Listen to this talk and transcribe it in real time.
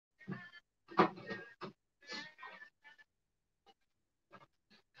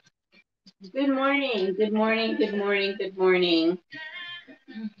Good morning, good morning, good morning, good morning.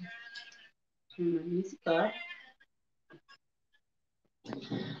 Turn my music up.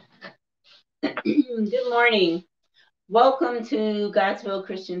 Good morning. Welcome to God'sville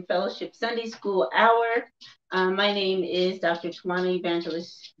Christian Fellowship Sunday School Hour. My name is Dr. Tawana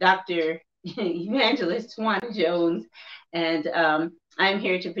Evangelist, Dr. Evangelist Tawana Jones, and I'm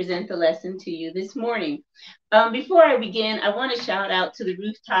here to present the lesson to you this morning. Before I begin, I want to shout out to the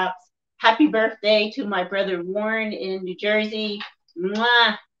rooftops. Happy birthday to my brother Warren in New Jersey.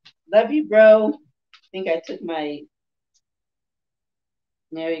 Mwah! Love you, bro. I think I took my,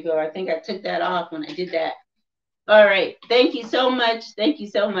 there you go. I think I took that off when I did that. All right. Thank you so much. Thank you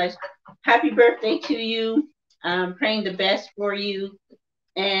so much. Happy birthday to you. I'm praying the best for you.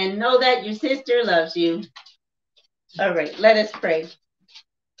 And know that your sister loves you. All right. Let us pray.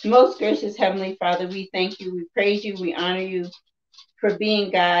 Most gracious Heavenly Father, we thank you. We praise you. We honor you for being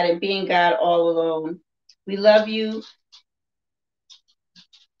God and being God all alone. We love you.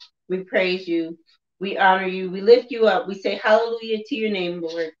 We praise you. We honor you. We lift you up. We say hallelujah to your name,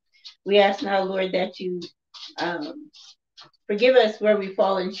 Lord. We ask now, Lord, that you forgive us where we've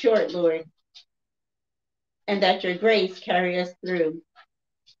fallen short, Lord, and that your grace carry us through.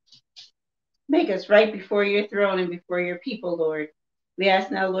 Make us right before your throne and before your people, Lord. We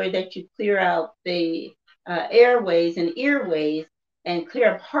ask now, Lord, that you clear out the airways and earways and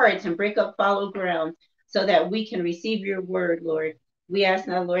clear up hearts and break up fallow ground so that we can receive your word, Lord. We ask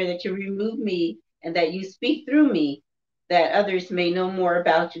now, Lord, that you remove me and that you speak through me, that others may know more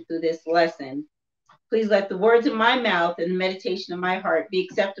about you through this lesson. Please let the words of my mouth and the meditation of my heart be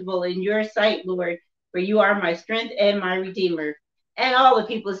acceptable in your sight, Lord, for you are my strength and my redeemer. And all the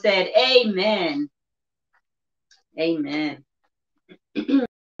people said, Amen. Amen.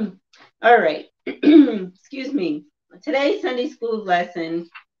 All right. Excuse me. Today's Sunday school lesson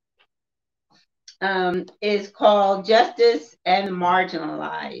is called Justice and the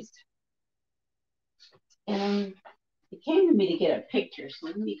Marginalized. And it came to me to get a picture. So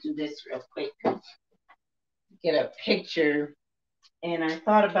let me do this real quick. Get a picture. And I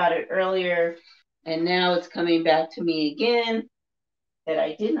thought about it earlier, and now it's coming back to me again that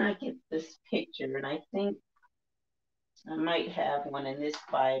I did not get this picture. And I think I might have one in this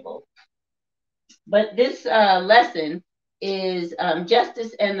Bible. But this lesson is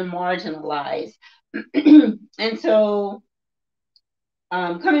justice and the marginalized. And so,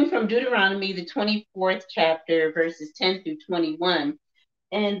 coming from Deuteronomy, the 24th chapter, verses 10 through 21,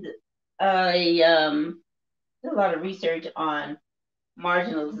 and I did a lot of research on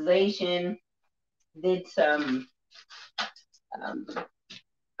marginalization, did some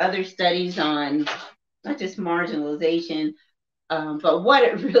other studies on not just marginalization, but what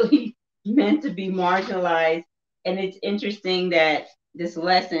it really meant to be marginalized. And it's interesting that this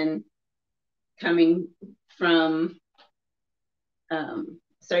lesson coming from a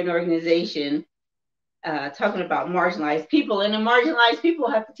certain organization talking about marginalized people, and the marginalized people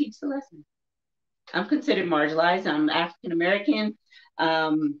have to teach the lesson. I'm considered marginalized. I'm African American,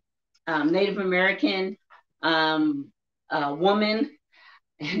 Native American, woman,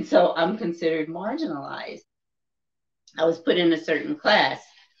 and so I'm considered marginalized. I was put in a certain class.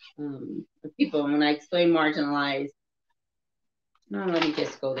 People, when I explain marginalized, no, let me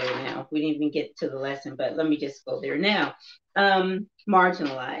just go there now. We didn't even get to the lesson, but let me just go there now.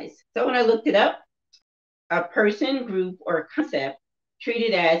 Marginalized. So when I looked it up, a person, group, or concept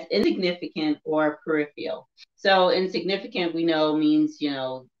treated as insignificant or peripheral. So insignificant, we know, means,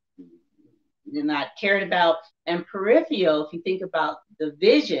 you're not cared about. And peripheral, if you think about the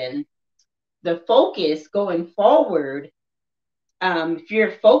vision, the focus going forward, if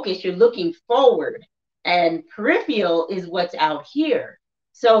you're focused, you're looking forward. And peripheral is what's out here.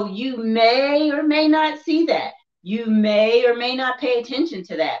 So you may or may not see that. You may or may not pay attention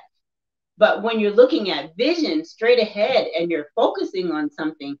to that. But when you're looking at vision straight ahead and you're focusing on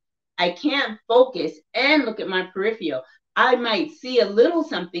something, I can't focus and look at my peripheral. I might see a little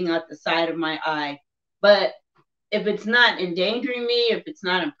something at the side of my eye, but if it's not endangering me, if it's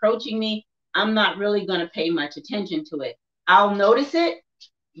not approaching me, I'm not really going to pay much attention to it. I'll notice it,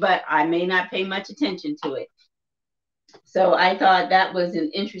 but I may not pay much attention to it. So I thought that was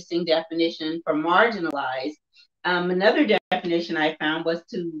an interesting definition for marginalized. Another definition I found was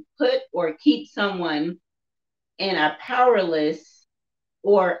to put or keep someone in a powerless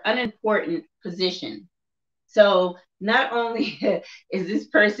or unimportant position. So not only is this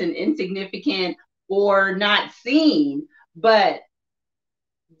person insignificant or not seen, but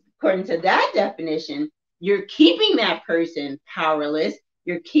according to that definition, you're keeping that person powerless,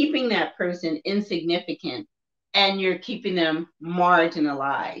 you're keeping that person insignificant, and you're keeping them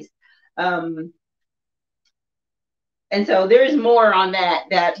marginalized. And so there's more on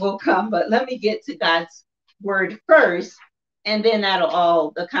that will come, but let me get to God's word first, and then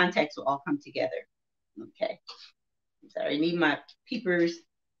the context will all come together. Okay. I'm sorry, I need my peepers.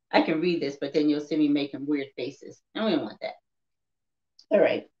 I can read this, but then you'll see me making weird faces. And we don't want that. All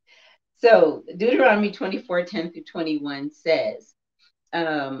right. So Deuteronomy 24:10-21 says,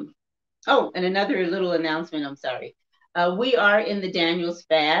 and another little announcement, I'm sorry. We are in the Daniel's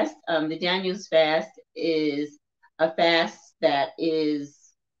fast. The Daniel's fast is a fast that is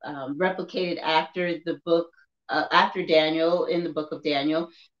replicated after the book, after Daniel, in the book of Daniel.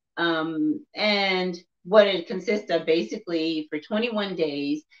 And what it consists of, basically, for 21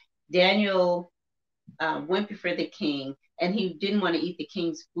 days, Daniel went before the king, and he didn't want to eat the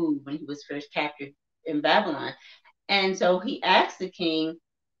king's food when he was first captured in Babylon. And so he asked the king,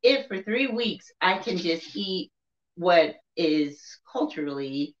 if for 3 weeks I can just eat what is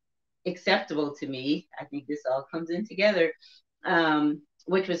culturally acceptable to me, I think this all comes in together,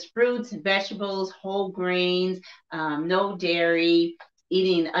 which was fruits, vegetables, whole grains, no dairy,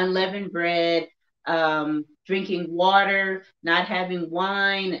 eating unleavened bread, drinking water, not having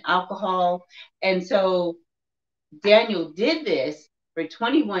wine, alcohol. And so Daniel did this for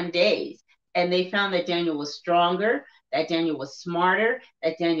 21 days, and they found that Daniel was stronger, that Daniel was smarter,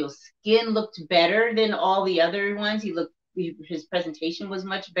 that Daniel's skin looked better than all the other ones. His presentation was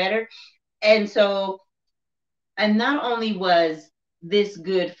much better. And so, and not only was this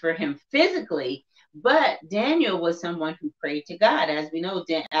good for him physically, but Daniel was someone who prayed to God. As we know,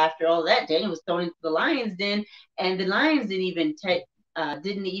 after all that, Daniel was thrown into the lion's den, and the lions didn't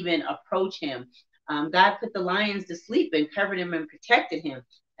even approach him. God put the lions to sleep and covered him and protected him.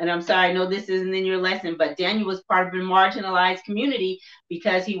 And I'm sorry, I know this isn't in your lesson, but Daniel was part of a marginalized community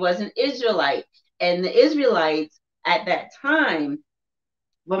because he was an Israelite. And the Israelites at that time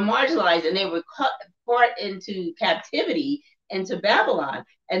were marginalized, and they were brought into captivity into Babylon.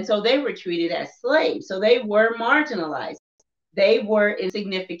 And so they were treated as slaves. So they were marginalized. They were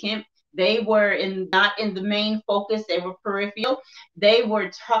insignificant. They were not in the main focus. They were peripheral. They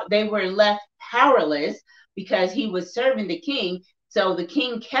were left powerless because he was serving the king. So the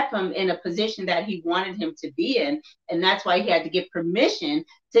king kept him in a position that he wanted him to be in. And that's why he had to get permission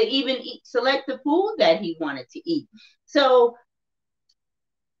to even select the food that he wanted to eat. So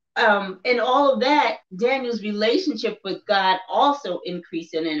in all of that, Daniel's relationship with God also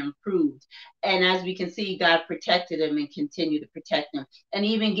increased and improved. And as we can see, God protected him and continued to protect him, and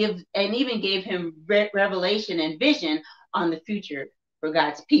even gave him revelation and vision on the future for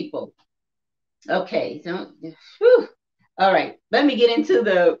God's people. Okay, so all right, let me get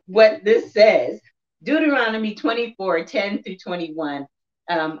into what this says. Deuteronomy 24:10-21.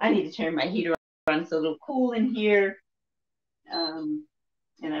 I need to turn my heater on. It's a little cool in here.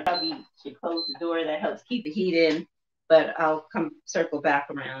 And I probably should close the door. That helps keep the heat in. But I'll circle back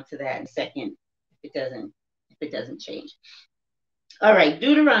around to that in a second if it doesn't change. All right,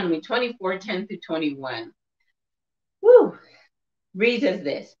 Deuteronomy 24:10-21. Woo! Reads as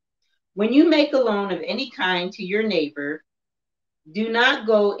this: when you make a loan of any kind to your neighbor, do not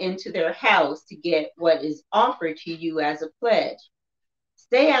go into their house to get what is offered to you as a pledge.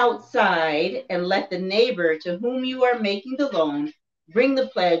 Stay outside and let the neighbor to whom you are making the loan bring the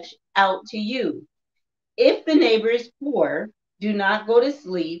pledge out to you. If the neighbor is poor, do not go to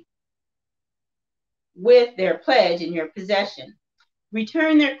sleep with their pledge in your possession.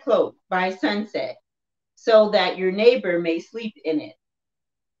 Return their cloak by sunset so that your neighbor may sleep in it.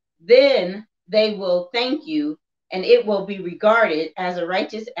 Then they will thank you, and it will be regarded as a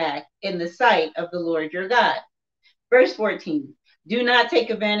righteous act in the sight of the Lord your God. Verse 14, do not take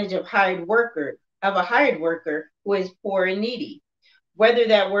advantage of a hired worker who is poor and needy, whether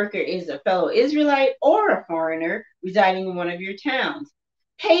that worker is a fellow Israelite or a foreigner residing in one of your towns.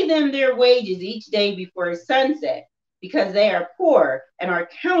 Pay them their wages each day before sunset, because they are poor and are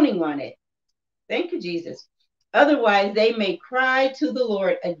counting on it. Thank you, Jesus. Otherwise, they may cry to the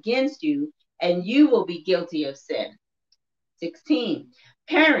Lord against you, and you will be guilty of sin. 16.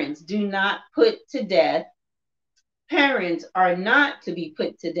 Parents are not to be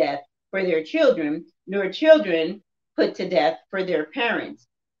put to death for their children, nor children put to death for their parents.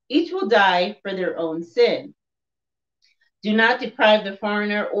 Each will die for their own sin. Do not deprive the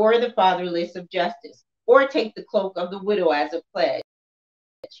foreigner or the fatherless of justice, or take the cloak of the widow as a pledge.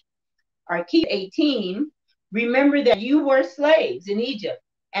 Article 18, remember that you were slaves in Egypt,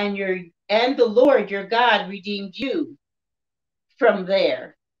 and the Lord your God redeemed you from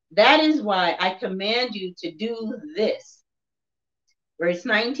there. That is why I command you to do this. Verse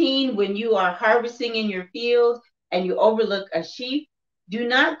 19, when you are harvesting in your field and you overlook a sheaf, Do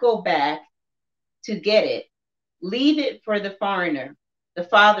not go back to get it. Leave it for the foreigner, the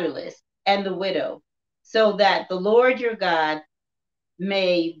fatherless, and the widow, so that the Lord your God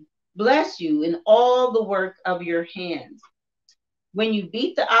may bless you in all the work of your hands. When you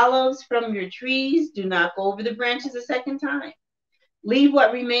beat the olives from your trees, do not go over the branches a second time. Leave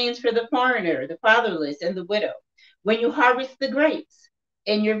what remains for the foreigner, the fatherless, and the widow. When you harvest the grapes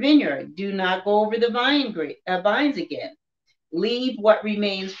in your vineyard, do not go over the vines again. Leave what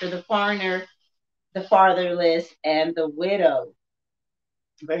remains for the foreigner, the fatherless, and the widow.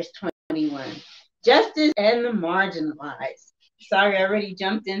 Verse 21. Justice and the marginalized. Sorry, I already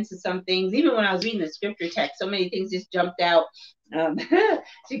jumped into some things. Even when I was reading the scripture text, so many things just jumped out. So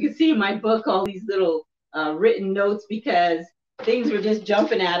you can see in my book all these little written notes because things were just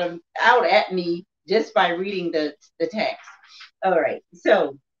jumping out at me just by reading the text. All right,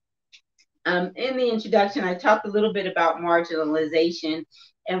 so in the introduction, I talked a little bit about marginalization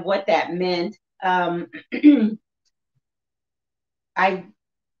and what that meant. I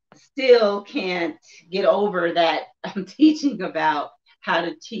still can't get over that I'm teaching about how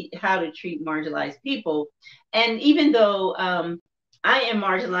to treat marginalized people, and even though I am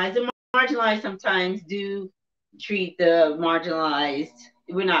marginalized, the marginalized sometimes do treat the marginalized.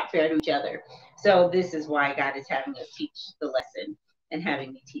 We're not fair to each other. So this is why God is having us teach the lesson and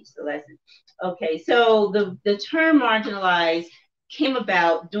having me teach the lesson. Okay, so the term marginalized came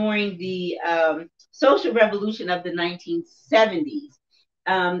about during the social revolution of the 1970s.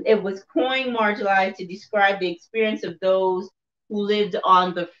 It was coined marginalized to describe the experience of those who lived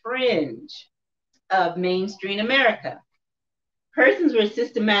on the fringe of mainstream America. Persons were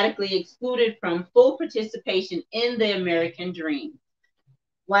systematically excluded from full participation in the American dream.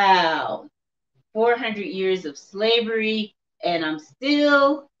 Wow, 400 years of slavery, and I'm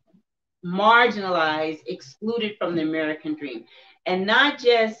still marginalized, excluded from the American dream. And not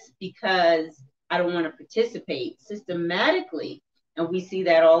just because I don't want to participate, systematically. And we see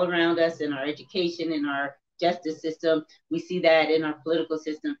that all around us in our education, in our justice system. We see that in our political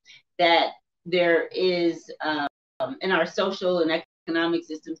system, that there is, in our social and economic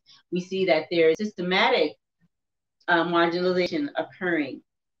systems, we see that there is systematic marginalization occurring.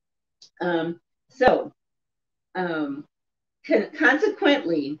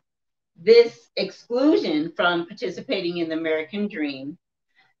 Consequently, this exclusion from participating in the American dream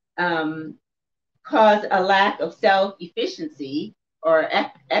caused a lack of self-efficiency or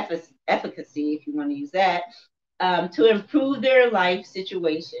efficacy, if you want to use that, to improve their life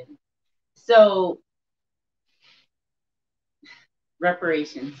situation. So,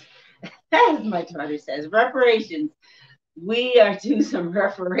 reparations. As my daughter says, reparations. We are due some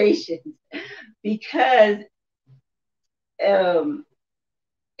reparations because, and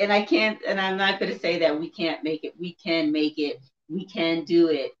I can't, and I'm not going to say that we can't make it. We can make it. We can do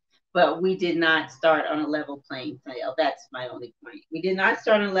it. But we did not start on a level playing field. That's my only point. We did not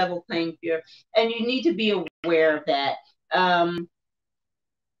start on a level playing field, and you need to be aware of that. And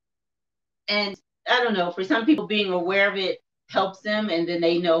I don't know, for some people, being aware of it helps them, and then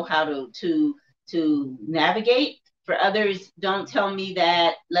they know how to navigate. For others, don't tell me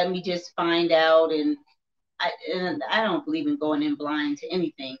that. Let me just find out, and I don't believe in going in blind to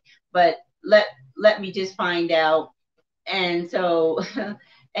anything. But let me just find out, and so.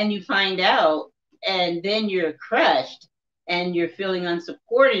 And you find out, and then you're crushed, and you're feeling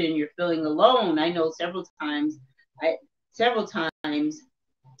unsupported, and you're feeling alone. I know several times,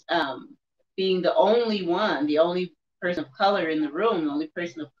 being the only one, the only person of color in the room, the only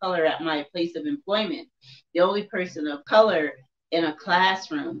person of color at my place of employment, the only person of color in a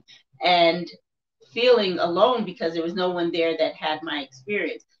classroom, and feeling alone because there was no one there that had my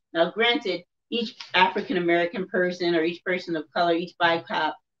experience. Now, granted, each African American person or each person of color, each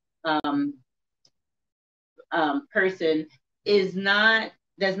BIPOC person does not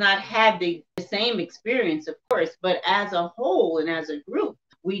have the same experience, of course, but as a whole and as a group,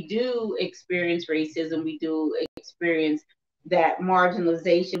 we do experience racism. We do experience that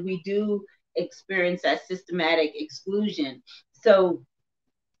marginalization. We do experience that systematic exclusion. So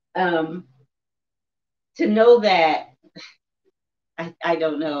to know that, I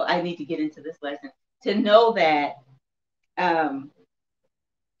don't know, I need to get into this lesson. To know that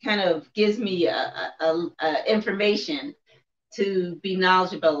kind of gives me information to be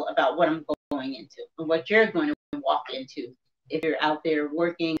knowledgeable about what I'm going into and what you're going to walk into. If you're out there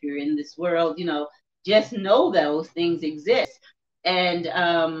working, if you're in this world, just know those things exist, and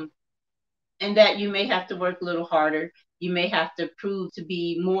that you may have to work a little harder. You may have to prove to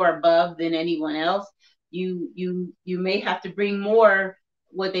be more above than anyone else. You may have to bring more,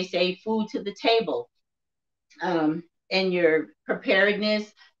 what they say, food to the table. in your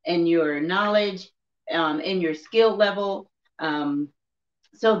preparedness and your knowledge, in your skill level,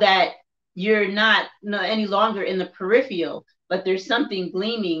 so that you're not any longer in the peripheral, but there's something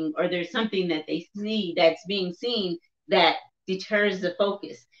gleaming, or there's something that they see that's being seen that deters the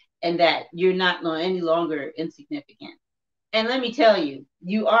focus, and that you're not any longer insignificant. And let me tell you,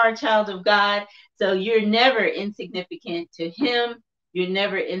 you are a child of God, so you're never insignificant to Him. You're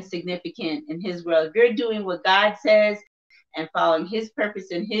never insignificant in His world. If you're doing what God says and following His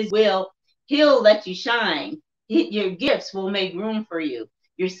purpose and His will, He'll let you shine. Your gifts will make room for you.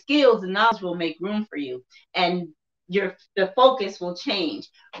 Your skills and knowledge will make room for you, and the focus will change.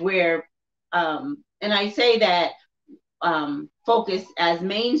 Where, and I say that focus as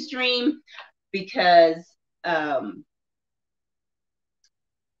mainstream, because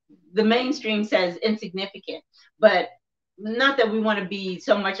the mainstream says insignificant, but not that we want to be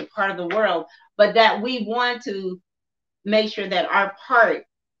so much a part of the world, but that we want to make sure that our part,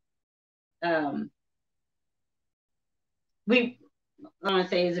 I want to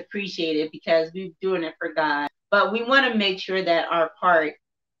say is appreciated, because we're doing it for God, but we want to make sure that our part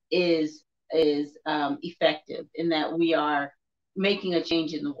is effective, and that we are making a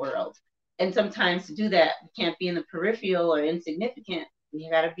change in the world. And sometimes to do that, we can't be in the peripheral or insignificant. We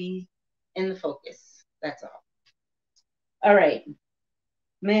got to be in the focus. That's all. All right.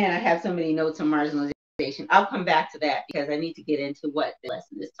 Man, I have so many notes on marginalization. I'll come back to that, because I need to get into what the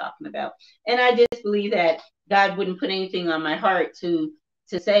lesson is talking about. And I just believe that God wouldn't put anything on my heart to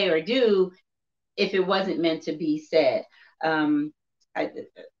say or do if it wasn't meant to be said.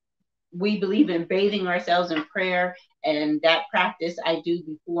 We believe in bathing ourselves in prayer, and that practice I do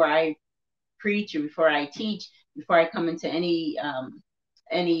before I preach, or before I teach, before I come into any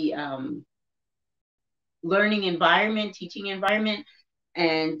learning environment, teaching environment,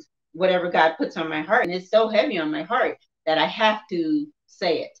 and whatever God puts on my heart. And it's so heavy on my heart that I have to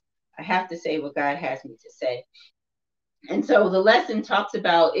say it. I have to say what God has me to say. And so the lesson talks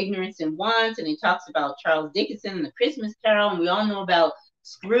about ignorance and wants, and it talks about Charles Dickens and the Christmas Carol, and we all know about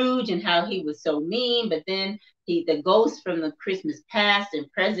Scrooge and how he was so mean, but then the ghost from the Christmas past and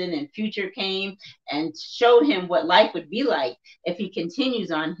present and future came and showed him what life would be like if he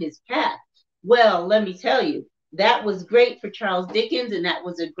continues on his path. Well, let me tell you, that was great for Charles Dickens, and that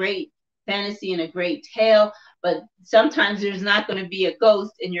was a great fantasy and a great tale, but sometimes there's not going to be a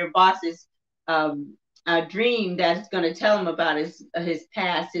ghost in your boss's dream that's going to tell him about his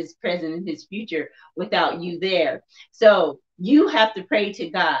past, his present, and his future without you there. So you have to pray to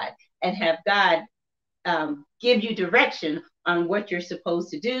God and have God give you direction on what you're supposed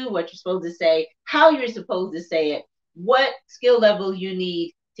to do, what you're supposed to say, how you're supposed to say it, what skill level you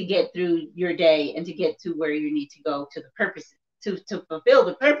need to get through your day and to get to where you need to go, to the purposes, to fulfill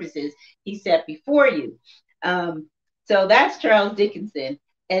the purposes He set before you. So that's Charles Dickinson.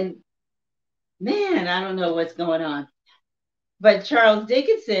 And man, I don't know what's going on. But Charles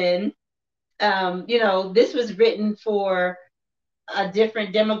Dickinson, this was written for a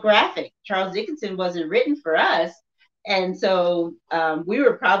different demographic. Charles Dickinson wasn't written for us. And so we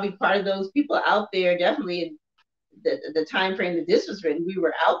were probably part of those people out there, definitely in the time frame that this was written. We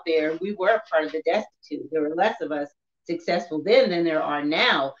were out there. We were part of the destitute. There were less of us successful then than there are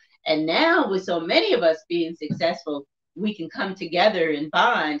now. And now, with so many of us being successful, we can come together and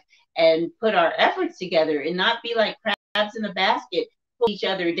bond and put our efforts together and not be like crabs in a basket, pull each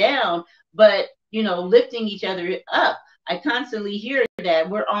other down, but, lifting each other up. I constantly hear that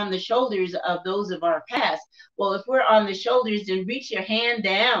we're on the shoulders of those of our past. Well, if we're on the shoulders, then reach your hand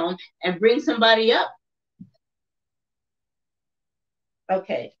down and bring somebody up.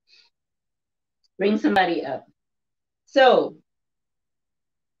 Okay. Bring somebody up. So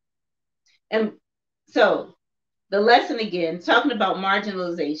the lesson again, talking about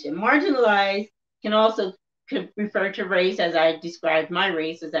marginalization. Marginalized can also refer to race, as I described my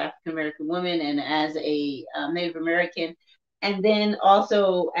race as African American woman and as a Native American, and then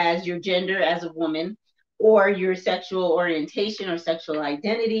also as your gender as a woman, or your sexual orientation or sexual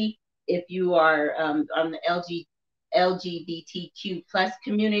identity. If you are on the LGBTQ plus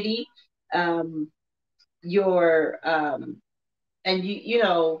community, and you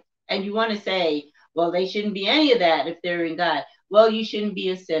want to say, well, they shouldn't be any of that if they're in God. Well, you shouldn't be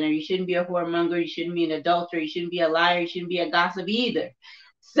a sinner. You shouldn't be a whoremonger. You shouldn't be an adulterer. You shouldn't be a liar. You shouldn't be a gossip either.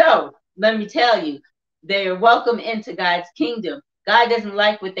 So let me tell you, they're welcome into God's kingdom. God doesn't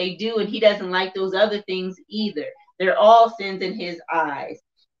like what they do, and He doesn't like those other things either. They're all sins in His eyes.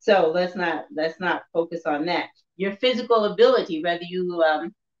 So let's not focus on that. Your physical ability, whether you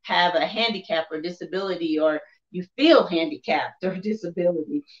have a handicap or disability, or you feel handicapped or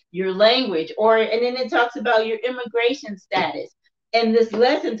disability, your language, and then it talks about your immigration status. And this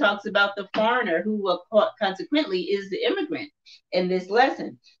lesson talks about the foreigner who consequently is the immigrant in this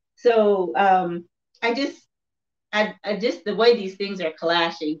lesson. So I just the way these things are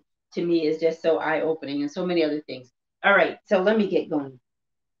clashing to me is just so eye-opening, and so many other things. All right, so let me get going.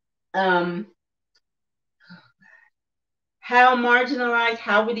 How marginalized?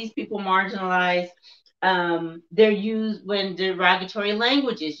 How were these people marginalized? They're used when derogatory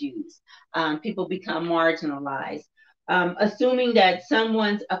language is used. People become marginalized. Assuming that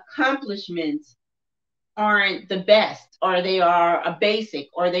someone's accomplishments aren't the best, or they are a basic,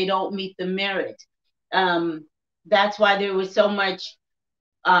 or they don't meet the merit. That's why there was so much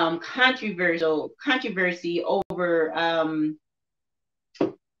controversy over.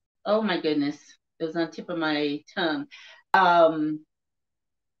 Oh my goodness, it was on the tip of my tongue. Over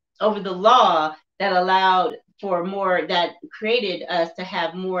the law that allowed for more, that created us to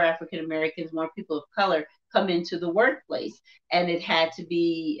have more African Americans, more people of color come into the workplace, and it had to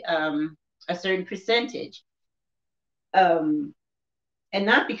be a certain percentage. And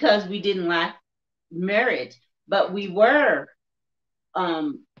not because we didn't lack merit, but we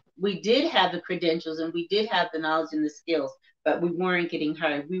did have the credentials, and we did have the knowledge and the skills, but we weren't getting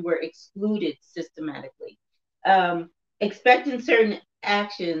hired. We were excluded systematically. Expecting certain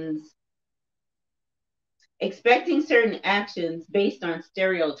actions based on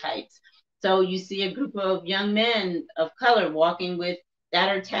stereotypes. So you see a group of young men of color walking that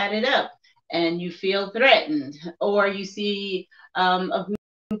are tatted up, and you feel threatened. Or you see a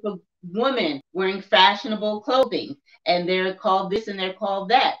group of women wearing fashionable clothing, and they're called this and they're called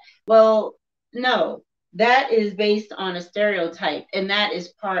that. Well, no, that is based on a stereotype, and that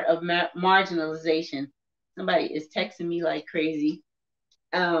is part of marginalization. Somebody is texting me like crazy.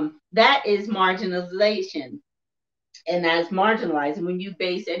 That is marginalization, and that's marginalizing when you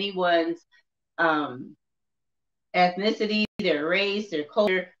base anyone's ethnicity, their race, their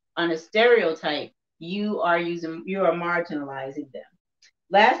culture on a stereotype. You are marginalizing them.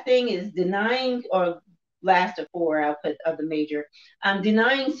 Last thing is denying, or last of four, I'll put of the major,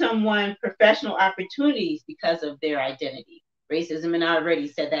 denying someone professional opportunities because of their identity. Racism, and I already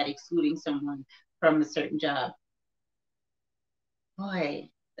said that, excluding someone from a certain job. Boy,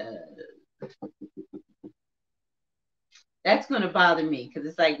 that's going to bother me, because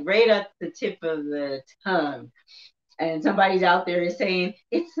it's like right at the tip of the tongue. And somebody's out there is saying,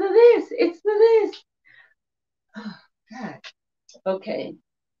 it's the this, it's the this. Oh, God. Okay.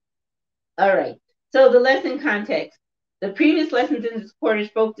 All right. So the lesson context. The previous lessons in this quarter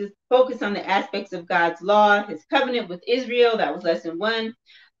focus on the aspects of God's law, his covenant with Israel. That was lesson 1,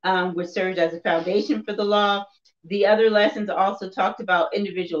 which served as a foundation for the law. The other lessons also talked about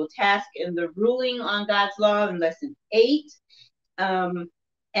individual tasks and the ruling on God's law in lesson 8.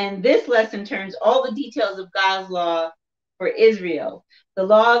 And this lesson turns all the details of God's law for Israel. The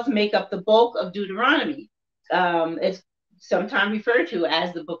laws make up the bulk of Deuteronomy. It's sometimes referred to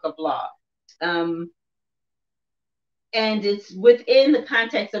as the book of law. And it's within the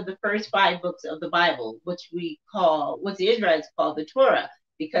context of the first 5 books of the Bible, what the Israelites call the Torah,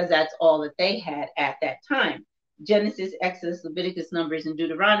 because that's all that they had at that time. Genesis, Exodus, Leviticus, Numbers, and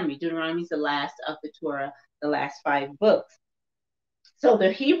Deuteronomy. Deuteronomy is the last of the Torah, the last 5 books. So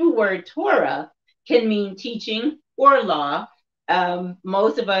the Hebrew word Torah can mean teaching or law.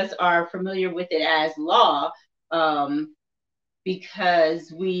 Most of us are familiar with it as law,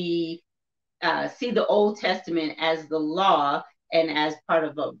 because we see the Old Testament as the law, and as part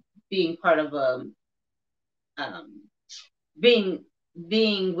of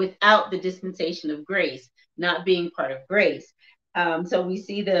being without the dispensation of grace, not being part of grace. So we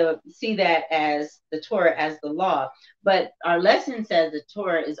see that as the Torah as the law, but our lesson says the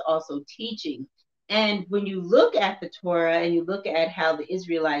Torah is also teaching. And when you look at the Torah and you look at how the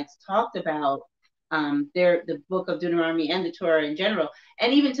Israelites talked about the book of Deuteronomy and the Torah in general,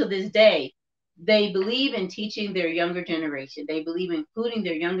 and even to this day, they believe in teaching their younger generation. They believe in including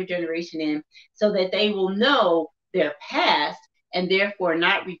their younger generation in, so that they will know their past and therefore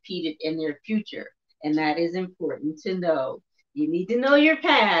not repeat it in their future. And that is important to know. You need to know your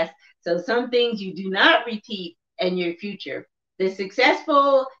past, so some things you do not repeat in your future. The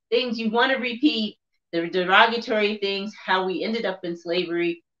successful things you want to repeat, the derogatory things, how we ended up in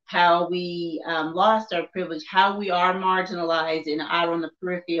slavery, how we lost our privilege, how we are marginalized and out on the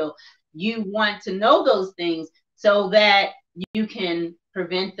peripheral. You want to know those things so that you can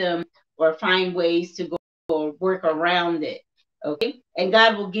prevent them or find ways to go or work around it. Okay? And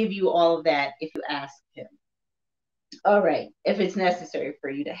God will give you all of that if you ask him. All right, if it's necessary for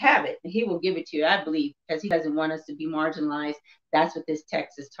you to have it, he will give it to you, I believe, because he doesn't want us to be marginalized. That's what this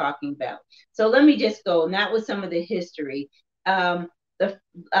text is talking about. So let me just go, not with some of the history. The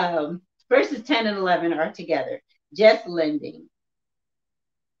verses 10 and 11 are together. Just lending.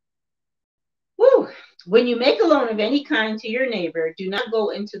 Woo! When you make a loan of any kind to your neighbor, do not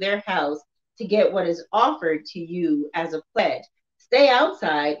go into their house to get what is offered to you as a pledge. Stay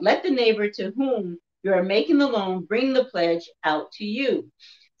outside. Let the neighbor to whom you are making the loan bring the pledge out to you.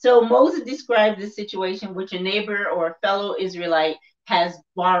 So Moses described this situation which a neighbor or a fellow Israelite has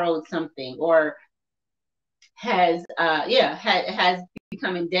borrowed something or has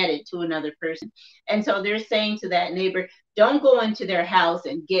become indebted to another person. And so they're saying to that neighbor, don't go into their house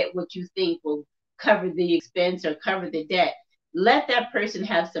and get what you think will cover the expense or cover the debt. Let that person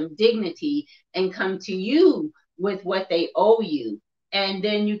have some dignity and come to you with what they owe you. And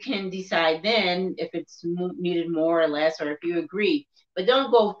then you can decide then if it's needed more or less, or if you agree. But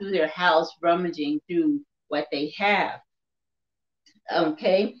don't go through their house rummaging through what they have.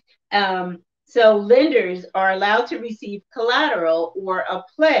 Okay. So lenders are allowed to receive collateral or a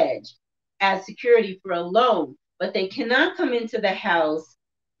pledge as security for a loan, but they cannot come into the house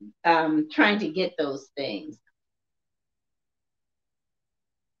trying to get those things.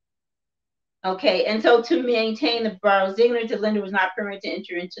 Okay, and so to maintain the borrower's dignity, the lender was not permitted to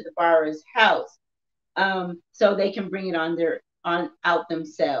enter into the borrower's house, so they can bring it on out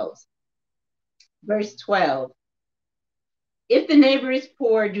themselves. Verse 12. If the neighbor is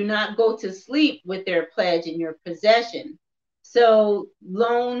poor, do not go to sleep with their pledge in your possession. So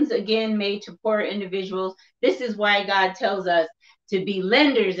loans, again, made to poor individuals. This is why God tells us to be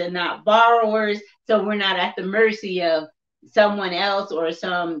lenders and not borrowers. So we're not at the mercy of someone else or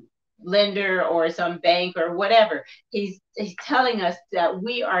some lender or some bank or whatever. He's telling us that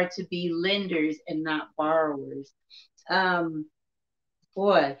we are to be lenders and not borrowers.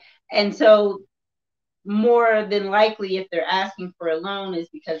 Boy. And so more than likely, if they're asking for a loan, is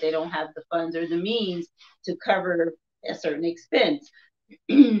because they don't have the funds or the means to cover a certain expense.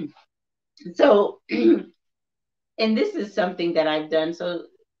 So, and this is something that I've done. So,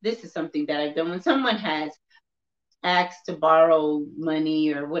 this is something that I've done when someone has asked to borrow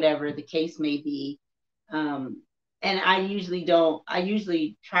money or whatever the case may be. And I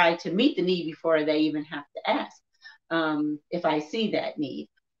usually try to meet the need before they even have to ask, if I see that need.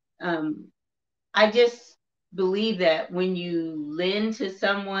 I just believe that when you lend to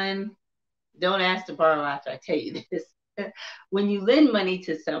someone, don't ask to borrow after I tell you this. When you lend money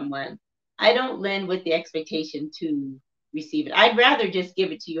to someone, I don't lend with the expectation to receive it. I'd rather just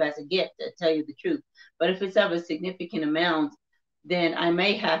give it to you as a gift, to tell you the truth. But if it's of a significant amount, then I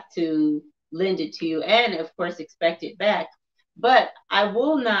may have to lend it to you and, of course, expect it back. But I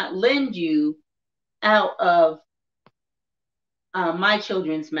will not lend you out of my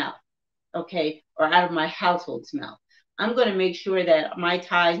children's mouth, okay, or out of my household's mouth. I'm going to make sure that my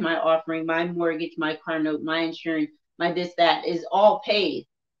tithes, my offering, my mortgage, my car note, my insurance, my this, that is all paid.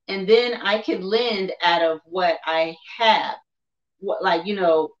 And then I can lend out of what I have. What, like,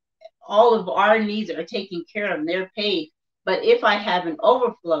 all of our needs are taken care of and they're paid. But if I have an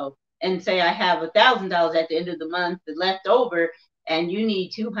overflow and say I have $1,000 at the end of the month left over and you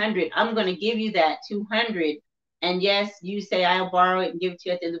need 200, I'm going to give you that 200. And yes, you say I'll borrow it and give it to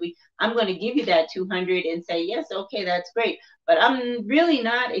you at the end of the week. I'm going to give you that 200 and say, yes, okay, that's great. But I'm really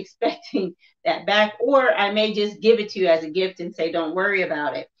not expecting that back. Or I may just give it to you as a gift and say, don't worry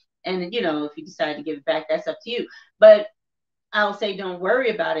about it. And, if you decide to give it back, that's up to you. But I'll say, don't worry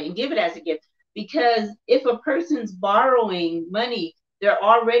about it and give it as a gift. Because if a person's borrowing money, they're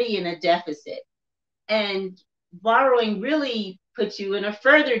already in a deficit. And borrowing really puts you in a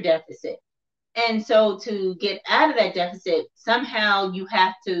further deficit. And so to get out of that deficit, somehow you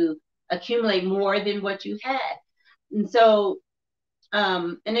have to accumulate more than what you had. And so,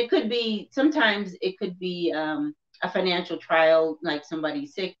 and it could be, sometimes it could be a financial trial, like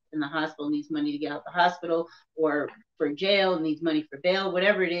somebody's sick in the hospital, needs money to get out of the hospital, or for jail, needs money for bail,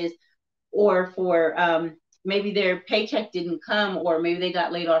 whatever it is, or for maybe their paycheck didn't come, or maybe they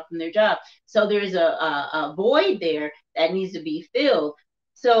got laid off from their job. So there's a void there that needs to be filled.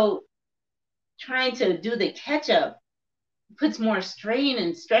 So trying to do the catch up puts more strain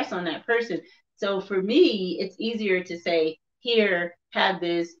and stress on that person. So for me, it's easier to say, here, have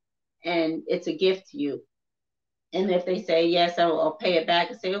this, and it's a gift to you. And if they say, yes, I'll pay it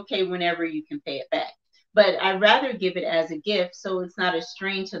back, I say, okay, whenever you can pay it back. But I'd rather give it as a gift so it's not a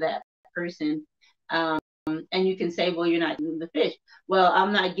strain to that person. And you can say, well, you're not giving the fish. Well,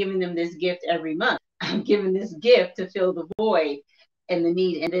 I'm not giving them this gift every month. I'm giving this gift to fill the void. and the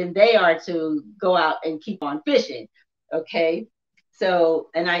need, and then they are to go out and keep on fishing. Okay. So,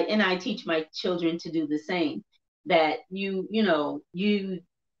 and I teach my children to do the same, that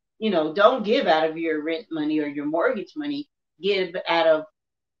don't give out of your rent money or your mortgage money. Give out of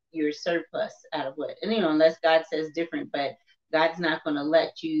your surplus, out of what, and unless God says different, but God's not going to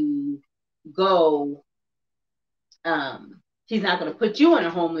let you go. He's not going to put you in a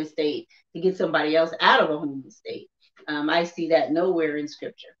homeless state to get somebody else out of a homeless state. I see that nowhere in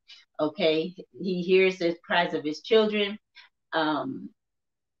scripture. Okay. He hears the cries of his children.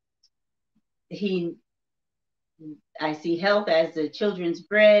 He I see health as the children's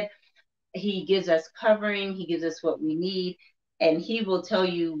bread. He gives us covering. He gives us what we need. And he will tell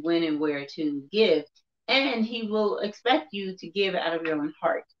you when and where to give. And he will expect you to give out of your own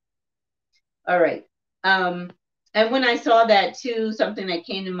heart. All right. And when I saw that too, something that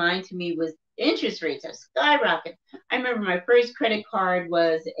came to mind to me was interest rates have skyrocketed. I remember my first credit card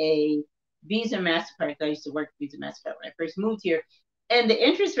was a Visa MasterCard. I used to work Visa MasterCard when I first moved here. And the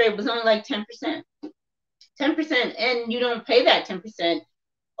interest rate was only like 10%. 10%. And you don't pay that 10%.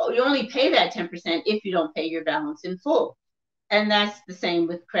 You only pay that 10% if you don't pay your balance in full. And that's the same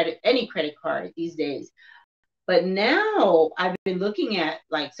with any credit card these days. But now I've been looking at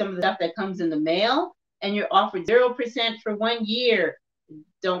like some of the stuff that comes in the mail, and you're offered 0% for 1 year.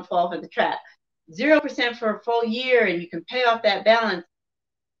 Don't fall for the trap. 0% for a full year, and you can pay off that balance.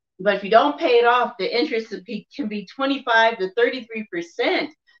 But if you don't pay it off, the interest can be 25 to 33%.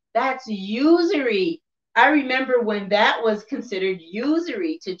 That's usury. I remember when that was considered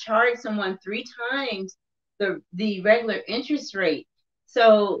usury, to charge someone 3 times the regular interest rate.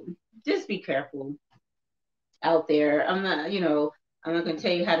 So just be careful out there. I'm not going to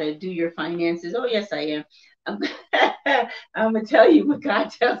tell you how to do your finances. Oh, yes, I am. I'm going to tell you what God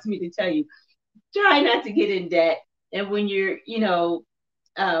tells me to tell you. Try not to get in debt. And when you're, if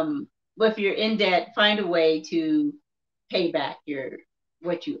you're in debt, find a way to pay back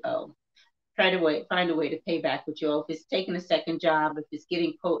what you owe. Find a way to pay back what you owe. If it's taking a second job, if it's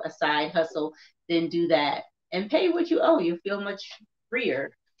getting a side hustle, then do that and pay what you owe. You'll feel much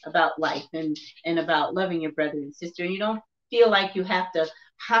freer about life and about loving your brother and sister. And you don't feel like you have to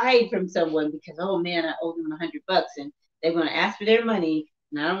hide from someone because, oh man, I owe them $100 and they're going to ask for their money.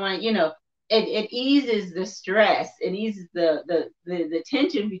 And I don't want to, it eases the stress. It eases the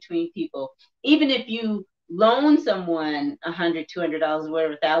tension between people. Even if you loan someone $100, $200,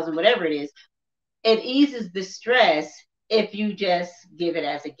 whatever, $1,000, whatever it is, it eases the stress if you just give it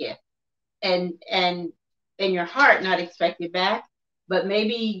as a gift and in your heart not expect it back. But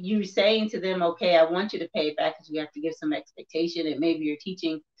maybe you're saying to them, okay, I want you to pay it back, because you have to give some expectation. And maybe you're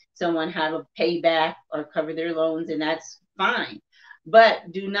teaching someone how to pay back or cover their loans, and that's fine.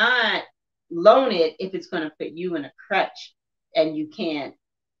 But do not loan it if it's going to put you in a crutch and you can't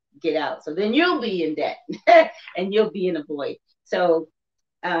get out. So then you'll be in debt and you'll be in a void. So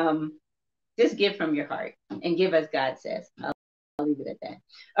just give from your heart and give as God says. I'll leave it at that.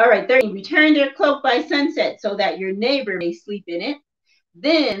 All right, 13. Return their cloak by sunset so that your neighbor may sleep in it.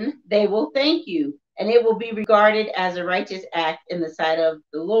 Then they will thank you, and it will be regarded as a righteous act in the sight of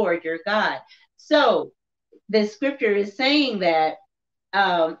the Lord your God. So the scripture is saying that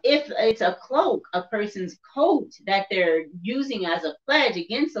if it's a cloak, a person's coat that they're using as a pledge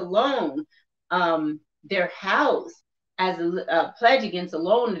against a loan, their house as a pledge against a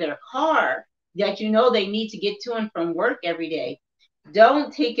loan, their car that they need to get to and from work every day,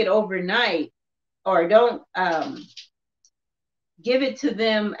 don't take it overnight, or don't give it to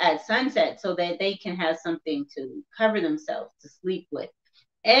them at sunset so that they can have something to cover themselves, to sleep with.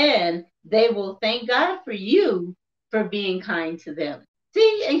 And they will thank God for you for being kind to them.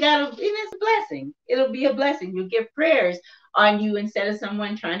 See, and it's a blessing. It'll be a blessing. You'll get prayers on you instead of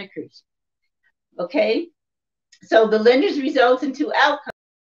someone trying to curse you. Okay? So the lenders results in 2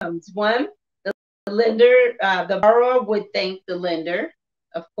 outcomes. 1, the lender, the borrower would thank the lender,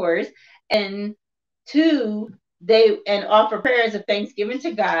 of course. And 2, they offer prayers of thanksgiving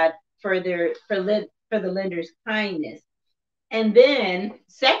to God for the lender's kindness. And then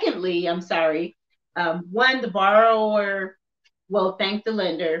secondly, 1, the borrower will thank the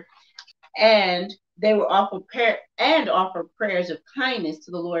lender, and they will offer prayers of kindness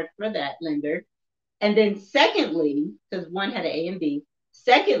to the Lord for that lender. And then secondly, because 1 had an A and B,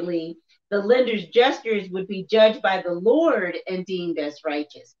 secondly, the lender's gestures would be judged by the Lord and deemed as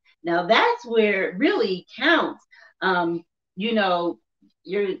righteous. Now that's where it really counts.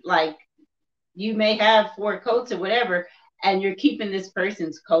 You're like, you may have 4 coats or whatever, and you're keeping this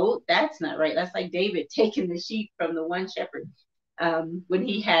person's coat. That's not right. That's like David taking the sheep from the one shepherd when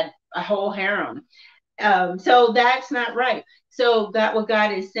he had a whole harem. So that's not right. So that what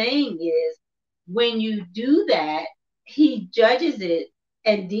God is saying is when you do that, he judges it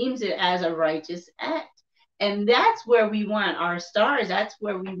and deems it as a righteous act. And that's where we want our stars. That's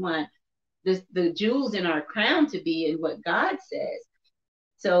where we want the jewels in our crown to be in what God says.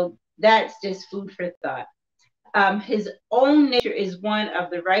 So that's just food for thought. His own nature is one of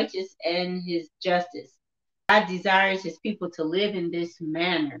the righteous and his justice. God desires his people to live in this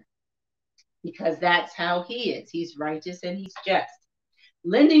manner because that's how he is. He's righteous and he's just.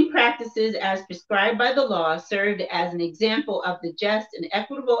 Lending practices as prescribed by the law served as an example of the just and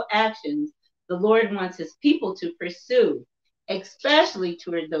equitable actions the Lord wants his people to pursue, especially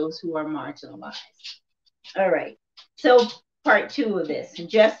toward those who are marginalized. All right. So, part two of this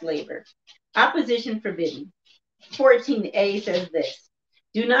just labor. Opposition forbidden. 14a says this: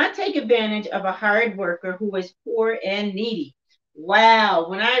 do not take advantage of a hired worker who is poor and needy. Wow,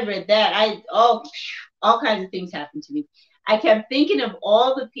 when I read that, all kinds of things happened to me. I kept thinking of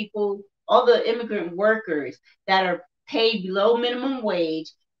all the people, all the immigrant workers that are paid below minimum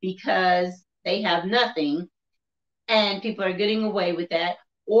wage because they have nothing, and people are getting away with that.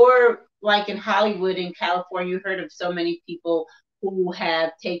 Or like in Hollywood in California, you heard of so many people who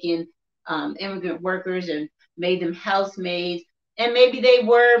have taken immigrant workers and made them housemaids, and maybe they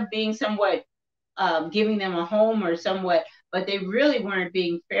were being somewhat giving them a home or somewhat, but they really weren't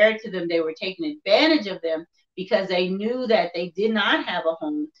being fair to them. They were taking advantage of them because they knew that they did not have a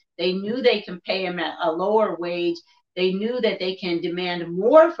home. They knew they can pay them at a lower wage. They knew that they can demand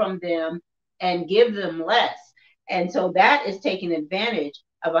more from them and give them less. And so that is taking advantage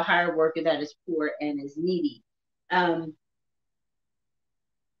of a hired worker that is poor and is needy.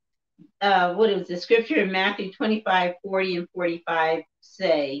 What is the scripture in Matthew 25, 40 and 45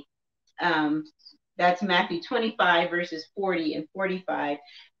 say? That's Matthew 25, verses 40 and 45.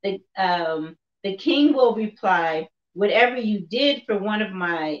 The king will reply, whatever you did for one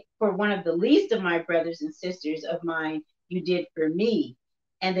of the least of my brothers and sisters of mine, you did for me.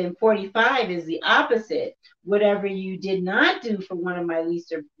 And then 45 is the opposite. Whatever you did not do for one of my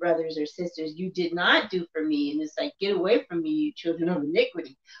least brothers or sisters, you did not do for me. And it's like, get away from me, you children of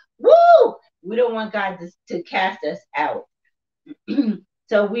iniquity. Woo! We don't want God to cast us out.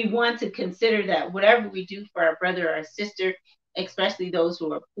 So we want to consider that whatever we do for our brother or our sister, especially those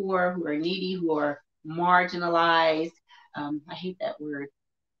who are poor, who are needy, who are marginalized, I hate that word,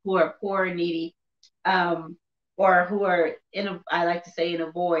 who are poor and needy, or who are I like to say in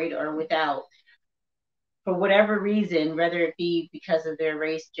a void or without, for whatever reason, whether it be because of their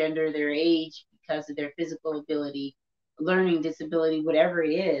race, gender, their age, because of their physical ability, learning disability, whatever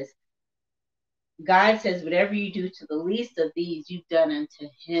it is. God says, whatever you do to the least of these, you've done unto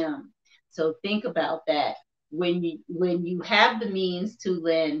him. So think about that. When you have the means to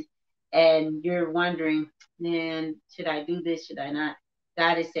lend and you're wondering, man, should I do this? Should I not?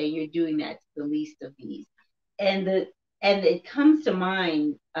 God is saying you're doing that to the least of these. And it comes to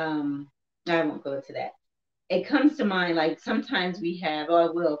mind, I won't go into that. It comes to mind, like sometimes we have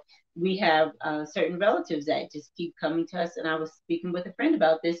certain relatives that just keep coming to us. And I was speaking with a friend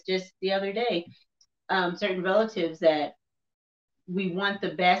about this just the other day. Certain relatives that we want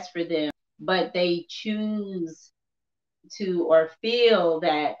the best for them, but they choose to or feel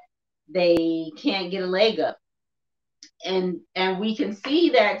that they can't get a leg up. And we can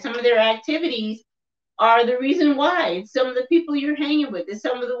see that some of their activities are the reason why. It's some of the people you're hanging with. It's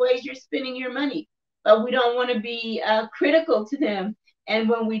some of the ways you're spending your money. But we don't want to be critical to them. And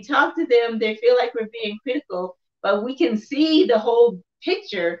when we talk to them, they feel like we're being critical, but we can see the whole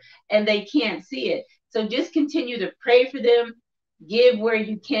picture and they can't see it. So just continue to pray for them, give where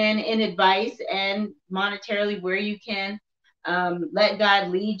you can in advice and monetarily where you can. Let God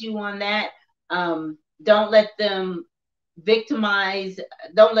lead you on that. Don't let them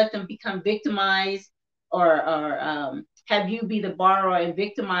don't let them become victimized or have you be the borrower and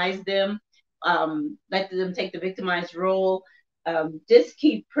victimize them. Let them take the victimized role. Just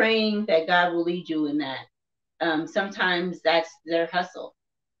keep praying that God will lead you in that. Sometimes that's their hustle.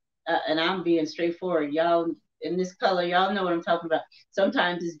 And I'm being straightforward. Y'all in this color, y'all know what I'm talking about.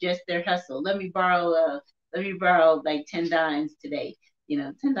 Sometimes it's just their hustle. Let me borrow like 10 dimes today.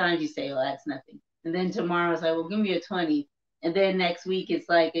 10 dimes you say, well, that's nothing. And then tomorrow it's like, well, give me a 20. And then next week it's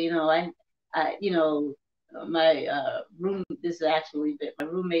like, my this is actually my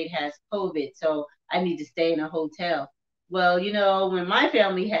roommate has COVID, so I need to stay in a hotel. Well, when my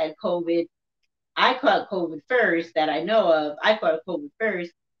family had COVID, I caught COVID first that I know of. I caught COVID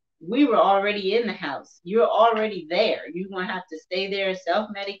first. We were already in the house. You're already there. You're going to have to stay there,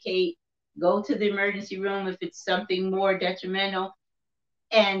 self-medicate, go to the emergency room if it's something more detrimental,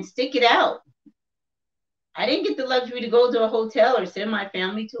 and stick it out. I didn't get the luxury to go to a hotel or send my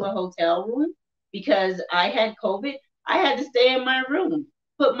family to a hotel room because I had COVID. I had to stay in my room,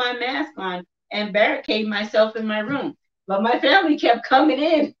 put my mask on, and barricade myself in my room. But my family kept coming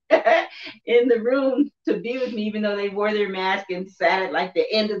in the room to be with me, even though they wore their mask and sat at like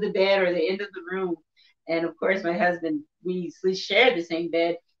the end of the bed or the end of the room. And of course, my husband, we shared the same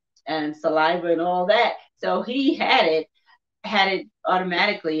bed and saliva and all that. So he had it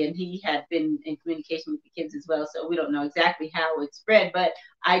automatically, and he had been in communication with the kids as well. So we don't know exactly how it spread, but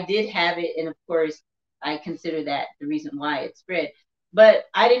I did have it, and of course, I consider that the reason why it spread. But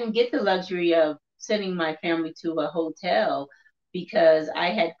I didn't get the luxury of sending my family to a hotel because I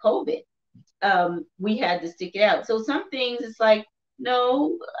had COVID. We had to stick it out. So some things it's like,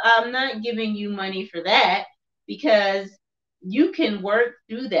 no, I'm not giving you money for that because you can work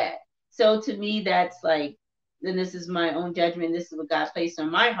through that. So to me, that's like, and this is my own judgment. This is what God placed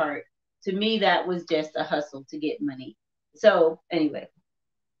on my heart. To me, that was just a hustle to get money. So anyway,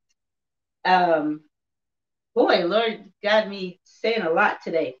 um, boy, Lord got me saying a lot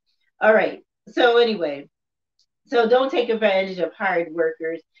today. All right. So anyway, so don't take advantage of hired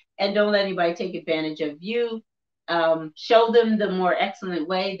workers and don't let anybody take advantage of you. Show them the more excellent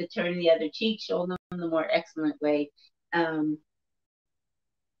way to turn the other cheek. Show them the more excellent way. Um,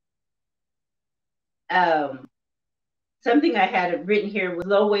 um, Something I had written here was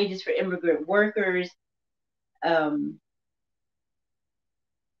low wages for immigrant workers. Um,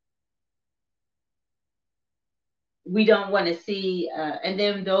 we don't want to see, and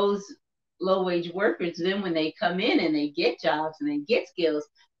then those low wage workers, then when they come in and they get jobs and they get skills,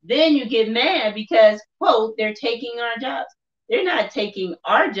 then you get mad because, quote, they're taking our jobs. They're not taking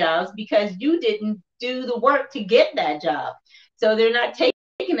our jobs because you didn't do the work to get that job. So they're not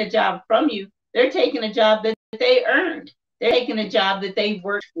taking a job from you. They're taking a job that they earned. They're taking a job that they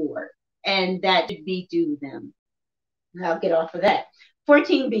worked for, and that should be due them. I'll get off of that.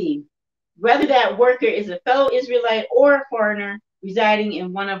 14b, whether that worker is a fellow Israelite or a foreigner residing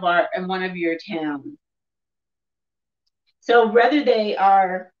in one of your towns. So whether they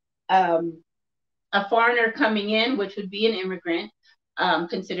are a foreigner coming in, which would be an immigrant,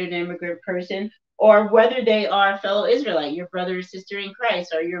 considered an immigrant person, or whether they are a fellow Israelite, your brother or sister in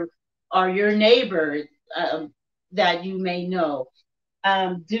Christ, or your neighbor that you may know.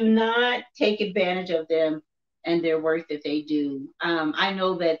 Do not take advantage of them and their work that they do. I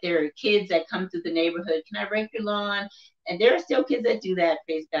know that there are kids that come through the neighborhood. Can I rake your lawn? And there are still kids that do that,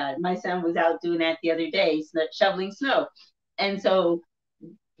 praise God. My son was out doing that the other day, shoveling snow. And so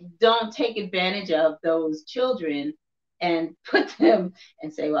don't take advantage of those children and put them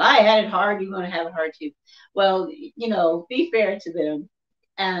and say, well, I had it hard, you're going to have it hard too. Well, be fair to them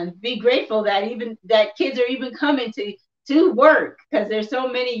and be grateful that even that kids are even coming to work, because there's so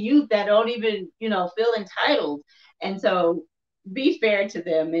many youth that don't even feel entitled. And so be fair to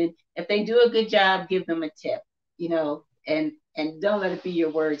them, and if they do a good job, give them a tip, and don't let it be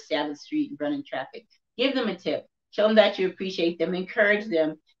your words, stay out of the street and running traffic. Give them a tip, show them that you appreciate them, encourage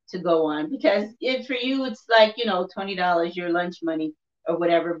them to go on, because for you it's like $20 your lunch money or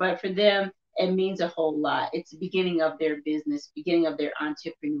whatever, but for them it means a whole lot. It's the beginning of their business, beginning of their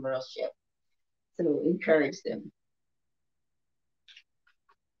entrepreneurship. So encourage them.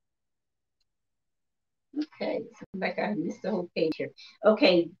 Okay, so like I missed the whole page here.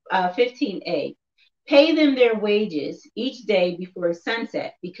 Okay, 15a. Pay them their wages each day before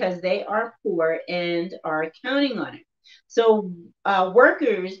sunset because they are poor and are counting on it. So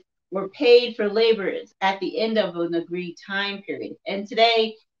workers were paid for labor at the end of an agreed time period. And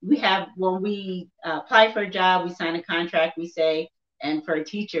today when we apply for a job, we sign a contract, we say, and for a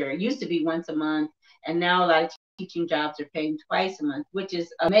teacher, it used to be once a month, and now a lot of teaching jobs are paying twice a month, which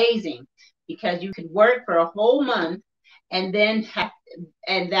is amazing because you could work for a whole month and then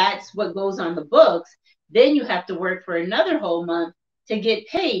and that's what goes on the books. Then you have to work for another whole month to get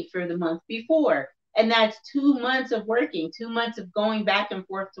paid for the month before. And that's 2 months of working, 2 months of going back and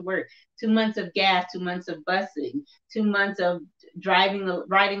forth to work, 2 months of gas, 2 months of busing, 2 months of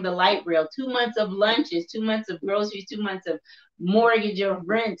riding the light rail, 2 months of lunches, 2 months of groceries, 2 months of mortgage or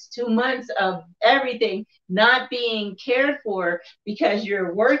rents, 2 months of everything not being cared for because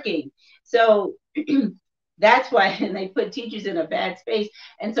you're working. So that's why they put teachers in a bad space.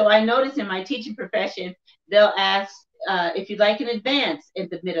 And so I noticed in my teaching profession, they'll ask if you'd like an advance at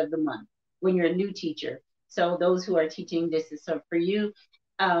the mid of the month when you're a new teacher. So those who are teaching, this is for you,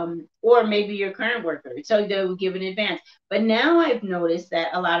 or maybe your current worker. So they'll give an advance. But now I've noticed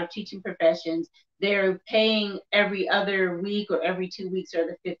that a lot of teaching professions, they're paying every other week or every 2 weeks or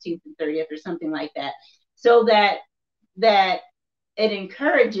the 15th and 30th or something like that. So that it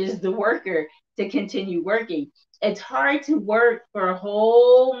encourages the worker to continue working. It's hard to work for a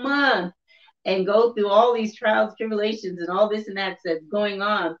whole month and go through all these trials, tribulations, and all this and that's going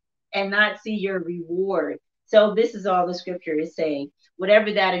on and not see your reward. So this is all the scripture is saying.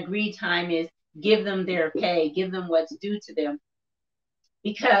 Whatever that agreed time is, give them their pay, give them what's due to them,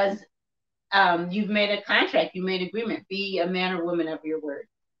 because you've made a contract, you made agreement. Be a man or woman of your word.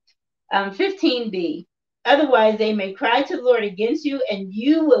 15b. Otherwise, they may cry to the Lord against you, and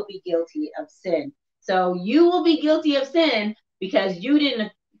you will be guilty of sin. So you will be guilty of sin because you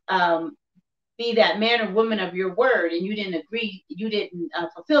didn't be that man or woman of your word, and you didn't agree, you didn't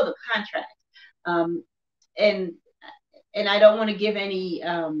fulfill the contract. And I don't want to give any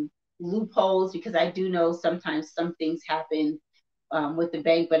loopholes, because I do know sometimes some things happen with the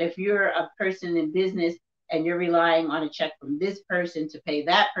bank. But if you're a person in business and you're relying on a check from this person to pay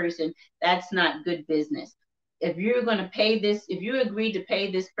that person, that's not good business. If you're going to pay this, if you agree to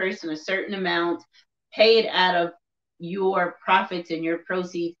pay this person a certain amount, pay it out of your profits and your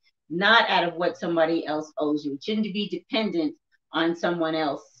proceeds, not out of what somebody else owes you. It shouldn't be dependent on someone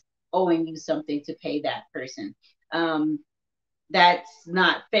else owing you something to pay that person. That's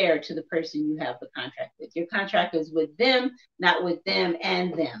not fair to the person you have the contract with. Your contract is with them, not with them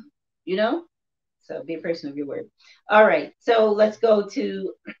and them, you know? So be a person of your word. All right, so let's go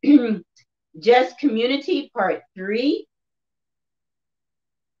to Just Community, part 3.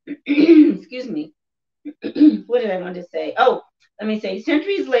 Excuse me. What did I want to say? Oh, let me say,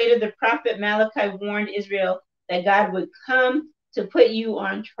 centuries later, the prophet Malachi warned Israel that God would come to put you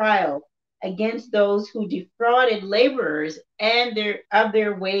on trial against those who defrauded laborers and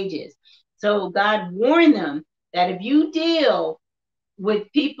their wages. So God warned them that if you deal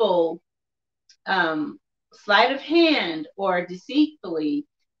with people sleight of hand or deceitfully,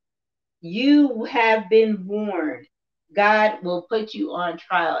 you have been warned. God will put you on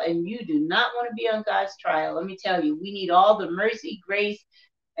trial, and you do not want to be on God's trial. Let me tell you, we need all the mercy, grace,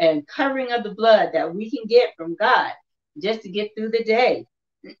 and covering of the blood that we can get from God just to get through the day.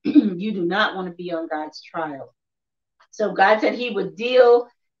 You do not want to be on God's trial. So God said he would deal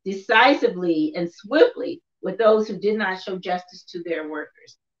decisively and swiftly with those who did not show justice to their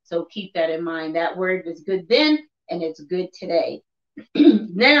workers. So keep that in mind. That word was good then, and it's good today.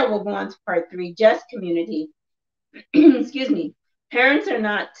 Now we'll go on to part 3, just community. Excuse me. Parents are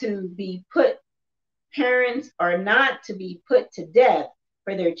not to be put to death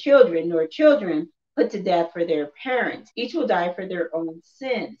for their children, nor children put to death for their parents. Each will die for their own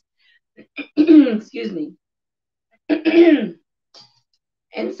sins. Excuse me.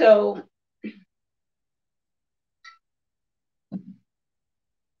 And so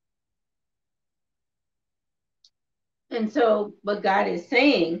what God is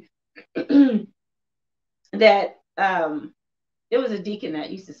saying, that there was a deacon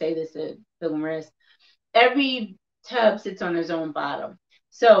that used to say this at Pilgrim Rest. Every tub sits on its own bottom.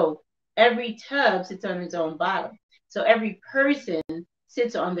 So every tub sits on its own bottom. So every person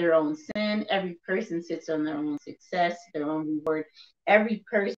sits on their own sin. Every person sits on their own success, their own reward. Every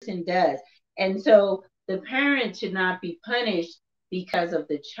person does. And so the parent should not be punished because of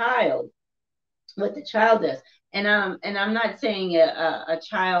the child, what the child does. And I'm not saying a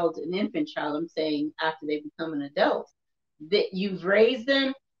child, an infant child. I'm saying after they become an adult, that you've raised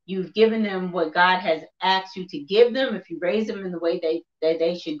them, you've given them what God has asked you to give them. If you raise them in the way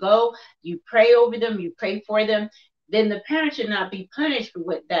they should go, you pray over them, you pray for them, then the parent should not be punished for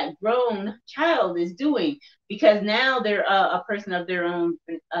what that grown child is doing, because now they're a person of their own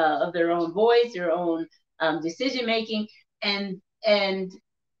voice, their own decision making, and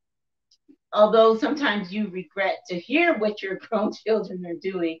although sometimes you regret to hear what your grown children are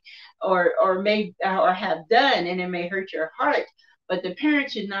doing or have done, and it may hurt your heart, but the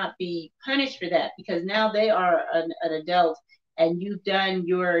parent should not be punished for that, because now they are an adult and you've done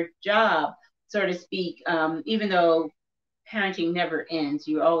your job, so to speak. Even though parenting never ends,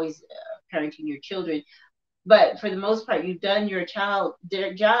 you're always parenting your children, but for the most part, you've done their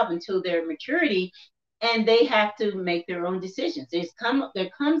job until their maturity, and they have to make their own decisions. There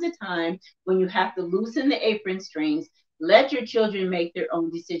comes a time when you have to loosen the apron strings, let your children make their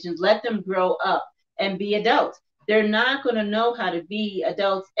own decisions, let them grow up and be adults. They're not going to know how to be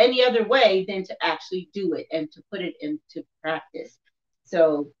adults any other way than to actually do it and to put it into practice.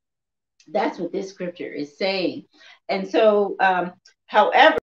 So that's what this scripture is saying. And so,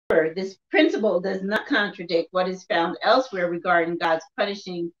 however, this principle does not contradict what is found elsewhere regarding God's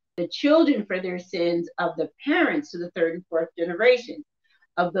punishing the children for their sins of the parents to the third and fourth generation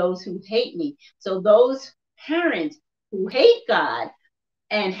of those who hate me. So those parents who hate God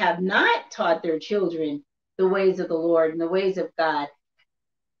and have not taught their children the ways of the Lord and the ways of God,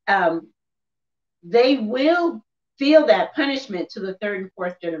 um, they will feel that punishment to the third and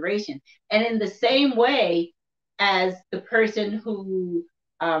fourth generation. And in the same way as the person who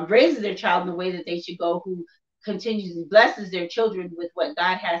raises their child in the way that they should go, who continuously blesses their children with what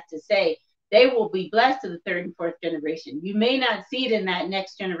God has to say, they will be blessed to the third and fourth generation. You may not see it in that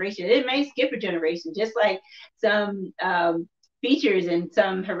next generation. It may skip a generation, just like some features and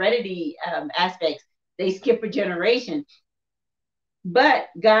some heredity aspects, they skip a generation. But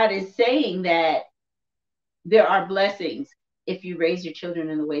God is saying that there are blessings if you raise your children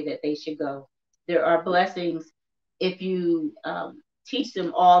in the way that they should go. There are blessings if you teach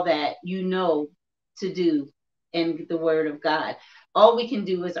them all that you know to do in the Word of God. All we can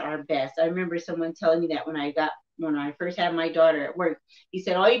do is our best. I remember someone telling me that when I first had my daughter at work. He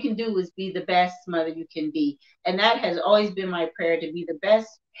said, all you can do is be the best mother you can be. And that has always been my prayer, to be the best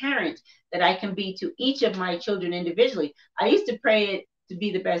parent that I can be to each of my children individually. I used to pray it to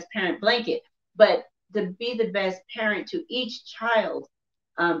be the best parent blanket, but to be the best parent to each child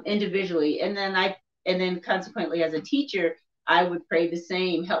individually. And then consequently as a teacher, I would pray the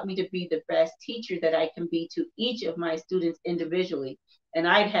same. Help me to be the best teacher that I can be to each of my students individually. And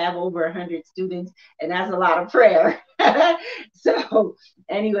I'd have over 100 students, and that's a lot of prayer. So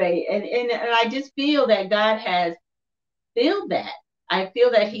anyway, and I just feel that God has filled that. I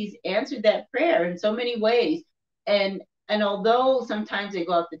feel that He's answered that prayer in so many ways. And although sometimes they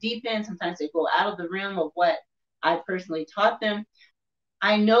go off the deep end, sometimes they go out of the realm of what I personally taught them,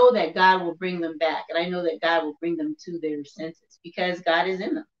 I know that God will bring them back, and I know that God will bring them to their senses, because God is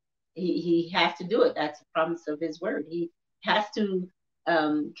in them. He has to do it. That's the promise of His word. He has to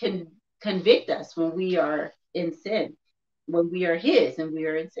convict us when we are in sin, when we are His and we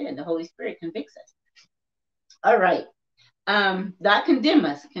are in sin. The Holy Spirit convicts us. All right. Not condemn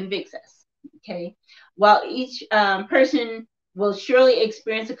us, convicts us. Okay. While each person will surely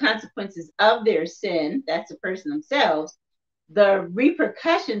experience the consequences of their sin, that's the person themselves, the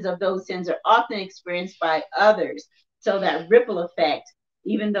repercussions of those sins are often experienced by others. So that ripple effect,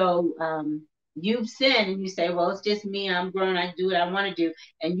 even though you've sinned and you say, well, it's just me, I'm grown, I do what I want to do,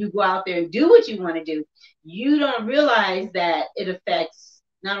 and you go out there and do what you want to do, you don't realize that it affects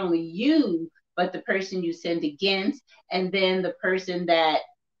not only you, but the person you sinned against, and then the person that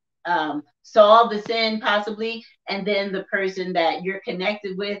saw the sin possibly, and then the person that you're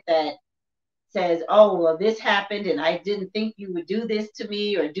connected with that says, oh, well, this happened and I didn't think you would do this to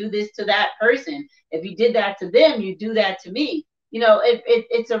me or do this to that person. If you did that to them, you do that to me.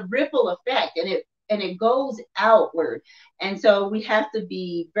 It's a ripple effect, and it goes outward. And so we have to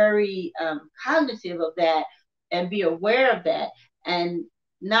be very cognitive of that and be aware of that. And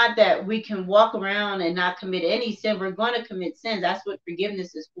not that we can walk around and not commit any sin. We're going to commit sins. That's what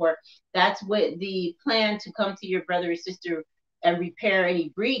forgiveness is for. That's what the plan to come to your brother or sister and repair any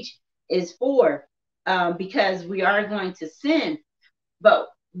breach is for, because we are going to sin. But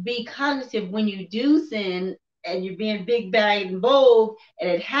be cognitive when you do sin and you're being big, bad, and bold, and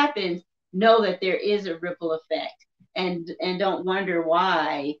it happens. Know that there is a ripple effect, and don't wonder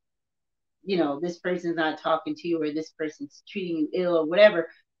why this person's not talking to you, or this person's treating you ill, or whatever.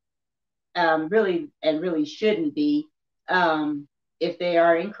 Really shouldn't be. If they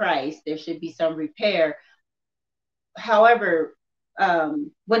are in Christ, there should be some repair. However,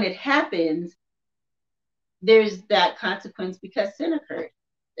 when it happens, there's that consequence because sin occurred.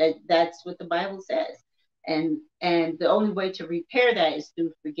 That's what the Bible says. And the only way to repair that is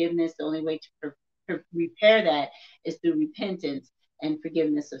through forgiveness. The only way to repair that is through repentance and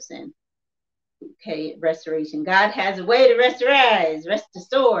forgiveness of sin. Okay, restoration. God has a way to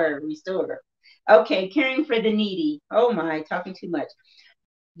restore. Okay, caring for the needy. Oh my, talking too much.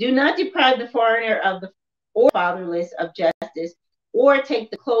 Do not deprive the foreigner of the or fatherless of justice, or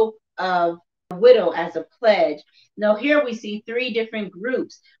take the cloak of a widow as a pledge. Now here we see three different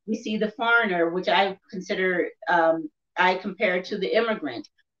groups. We see the foreigner, which I consider, I compare to the immigrant,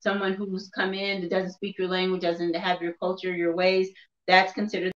 someone who's come in, that doesn't speak your language, doesn't have your culture, your ways. That's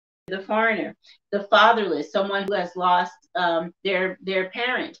considered the foreigner. The fatherless, someone who has lost their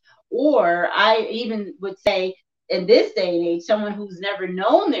parent, or I even would say in this day and age, someone who's never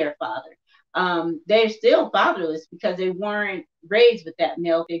known their father. They're still fatherless because they weren't raised with that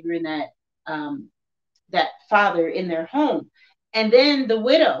male figure and that father in their home. And then the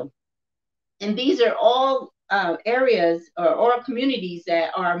widow. And these are all areas or communities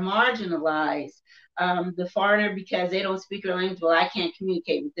that are marginalized. The foreigner, because they don't speak your language, well, I can't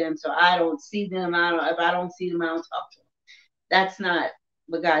communicate with them, so I don't see them. If I don't see them, I don't talk to them. That's not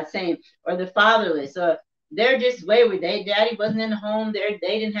what God's saying. Or the fatherless, they're just wayward. Daddy wasn't in the home. They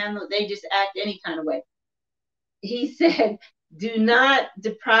didn't have they just act any kind of way. he said, do not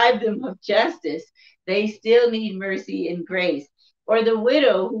deprive them of justice. They still need mercy and grace. Or the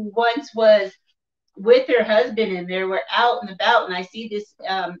widow who once was with her husband and they were out and about. And I see this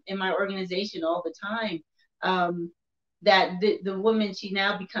in my organization all the time, that the woman, she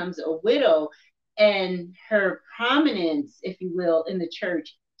now becomes a widow, and her prominence, if you will, in the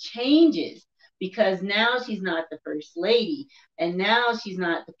church changes, because now she's not the first lady, and now she's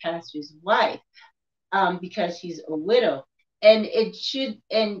not the pastor's wife, because she's a widow. And it should,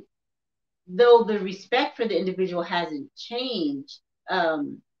 and though the respect for the individual hasn't changed,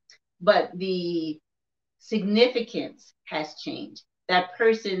 but the significance has changed. That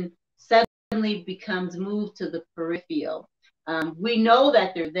person suddenly becomes moved to the peripheral. We know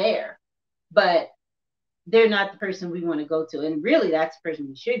that they're there, but they're not the person we want to go to. And really, that's the person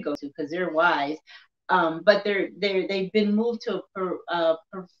we should go to because they're wise. But they've been moved to a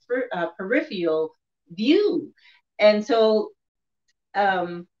peripheral view, and so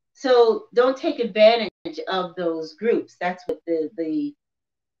don't take advantage of those groups. That's what the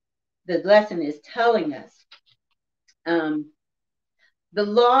lesson is telling us. The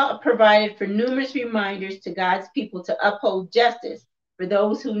law provided for numerous reminders to God's people to uphold justice for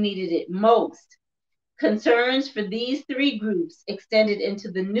those who needed it most. Concerns for these three groups extended into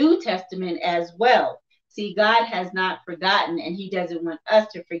the New Testament as well. See, God has not forgotten, and he doesn't want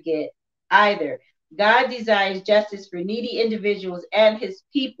us to forget either. God desires justice for needy individuals, and his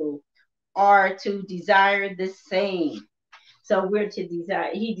people are to desire the same. So we're to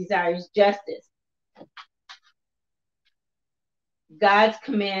desire, he desires justice. God's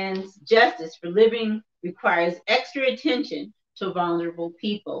commands justice for living requires extra attention to vulnerable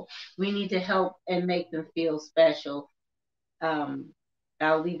people. We need to help and make them feel special. I'll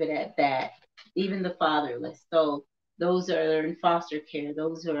leave it at that. Even the fatherless. So those that are in foster care,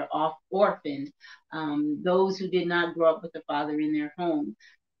 those who are orphaned, those who did not grow up with a father in their home,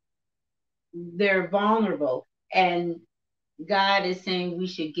 they're vulnerable. And God is saying we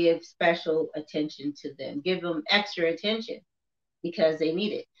should give special attention to them, give them extra attention because they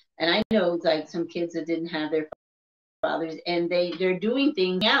need it. And I know like some kids that didn't have their fathers, and they're doing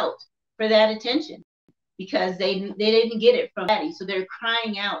things out for that attention because they didn't get it from daddy. So they're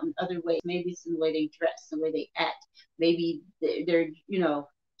crying out in other ways. Maybe it's in the way they dress, the way they act. Maybe they're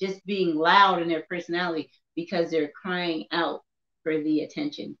just being loud in their personality because they're crying out for the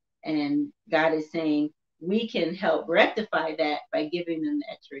attention. And God is saying we can help rectify that by giving them the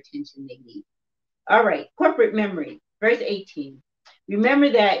extra attention they need. All right, corporate memory, verse 18. Remember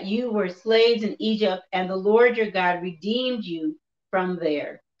that you were slaves in Egypt, and the Lord your God redeemed you from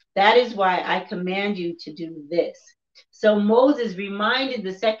there. That is why I command you to do this. So Moses reminded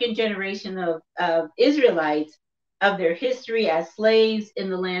the second generation of Israelites of their history as slaves in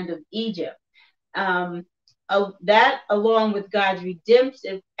the land of Egypt. That, along with God's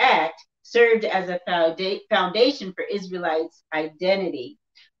redemptive act, served as a foundation for Israelites' identity.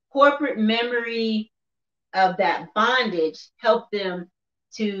 Corporate memory of that bondage helped them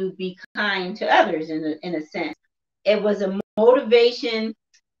to be kind to others in a sense. It was a motivation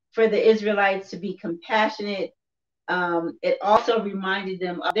for the Israelites to be compassionate. It also reminded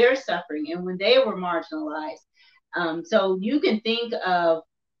them of their suffering and when they were marginalized. So you can think of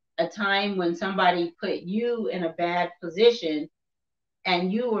a time when somebody put you in a bad position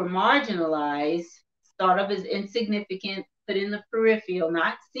and you were marginalized, thought of as insignificant, put in the peripheral,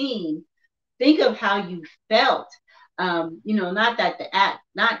 not seen. Think of how you felt. Not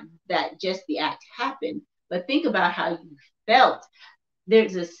that just the act happened, but think about how you felt.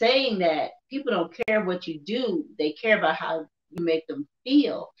 There's a saying that people don't care what you do; they care about how you make them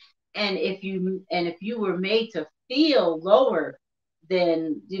feel. And if you were made to feel lower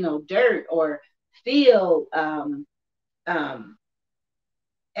than dirt, or feel out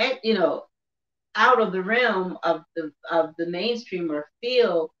of the realm of the mainstream, or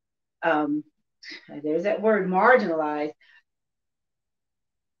feel there's that word, marginalized,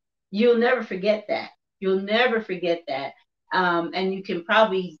 you'll never forget that. You'll never forget that. And you can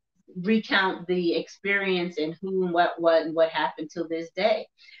probably recount the experience and who and what happened till this day.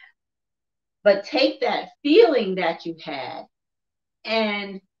 But take that feeling that you had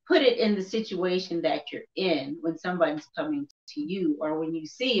and put it in the situation that you're in when somebody's coming to you, or when you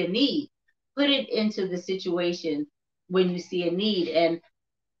see a need. Put it into the situation when you see a need, and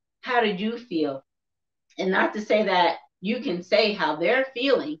how did you feel? And not to say that you can say how they're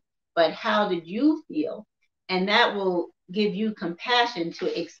feeling, but how did you feel? And that will give you compassion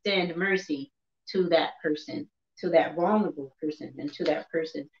to extend mercy to that person, to that vulnerable person, and to that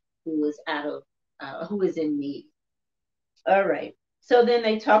person who is in need. All right. So then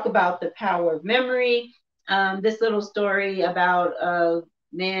they talk about the power of memory. this little story about a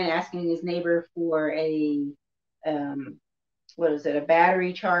man asking his neighbor for a um, what is it, a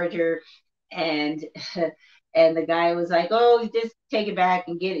battery charger, and and the guy was like, "Oh, just take it back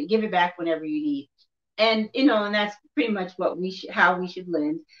and give it back whenever you need." And and that's pretty much what how we should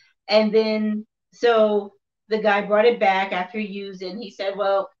lend. And then so the guy brought it back after he used it, and he said,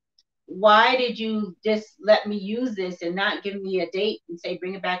 "Well, why did you just let me use this and not give me a date and say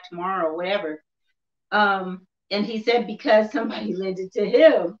bring it back tomorrow or whatever?" And he said because somebody lent it to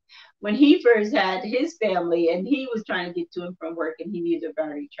him when he first had his family and he was trying to get to and from work and he needed a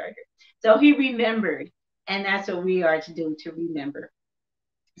battery charger. So he remembered, and that's what we are to do, to remember.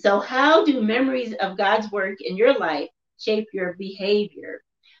 So, how do memories of God's work in your life shape your behavior?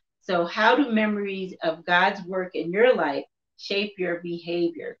 So, how do memories of God's work in your life shape your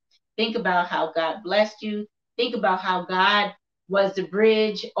behavior? Think about how God blessed you. Think about how God was the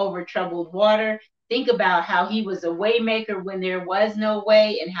bridge over troubled water. Think about how he was a waymaker when there was no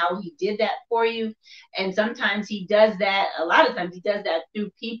way and how he did that for you. And sometimes he does that, a lot of times he does that through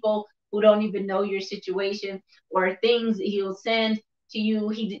people who don't even know your situation, or things he'll send to you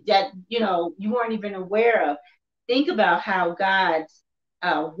that you weren't even aware of. Think about how God's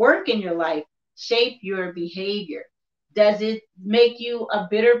work in your life shape your behavior. Does it make you a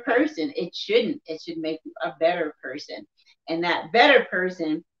bitter person? It shouldn't. It should make you a better person. And that better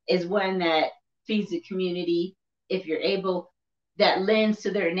person is one that feeds the community, if you're able, that lends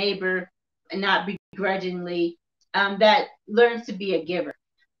to their neighbor and not begrudgingly, that learns to be a giver.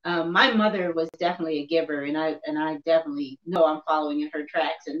 My mother was definitely a giver, and I definitely know I'm following in her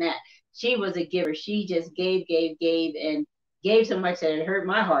tracks. And that she was a giver. She just gave, and gave so much that it hurt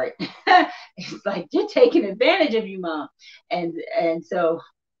my heart. It's like they're taking advantage of you, mom. And so,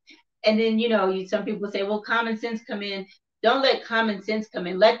 and then some people say, well, common sense come in. Don't let common sense come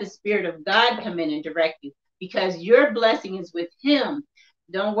in. Let the Spirit of God come in and direct you, because your blessing is with Him.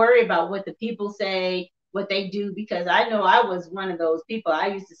 Don't worry about what the people say, what they do, because I know I was one of those people. I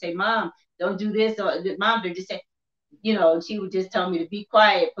used to say, Mom, don't do this, or Mom, they just say, and she would just tell me to be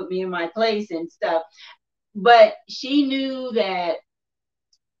quiet, put me in my place and stuff. But she knew that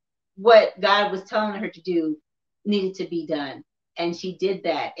what God was telling her to do needed to be done. And she did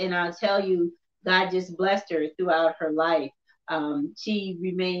that. And I'll tell you, God just blessed her throughout her life. She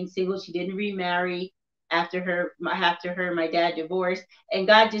remained single. She didn't remarry after my dad divorced. And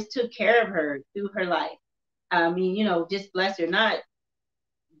God just took care of her through her life. I mean, just blessed her, not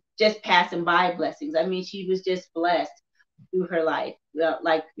just passing by blessings. I mean, she was just blessed through her life,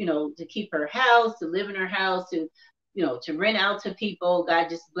 like, to keep her house, to live in her house, to rent out to people. God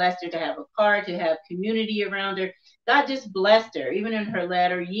just blessed her to have a car, to have community around her. God just blessed her, even in her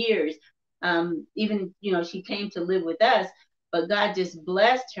latter years. Even, she came to live with us, but God just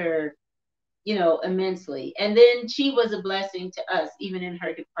blessed her, immensely. And then she was a blessing to us, even in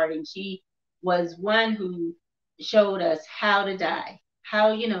her departing. She was one who showed us how to die,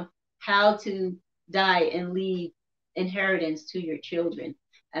 how to die and leave inheritance to your children.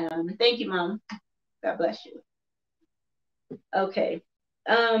 Thank you, Mom. God bless you. Okay.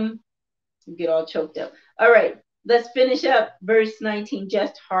 Get all choked up. All right. Let's finish up verse 19.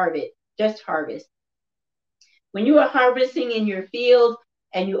 Just harvest. Just harvest. When you are harvesting in your field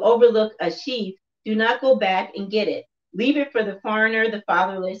and you overlook a sheaf, do not go back and get it. Leave it for the foreigner, the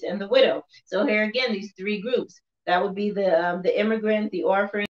fatherless, and the widow. So here again, these three groups. That would be the immigrant, the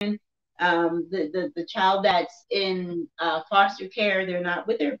orphan, the child that's in foster care. They're not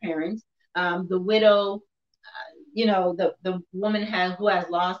with their parents. The widow, the woman who has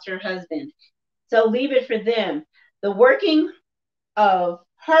lost her husband. So leave it for them. The work of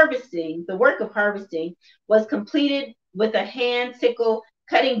harvesting was completed with a hand sickle,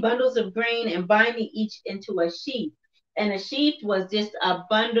 cutting bundles of grain and binding each into a sheaf. And a sheaf was just a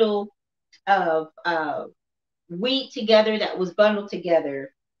bundle of wheat together that was bundled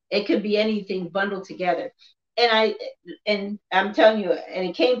together. It could be anything bundled together. And I'm telling you, and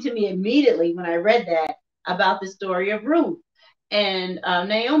it came to me immediately when I read that about the story of Ruth and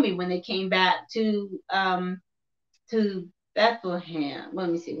Naomi when they came back to Bethlehem. Let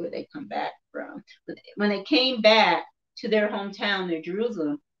me see where they come back from. When they came back to their hometown, their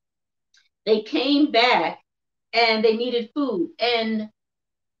Jerusalem, they came back and they needed food. And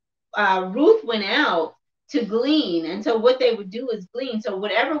Ruth went out to glean. And so what they would do is glean. So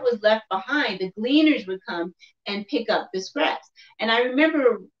whatever was left behind, the gleaners would come and pick up the scraps. And I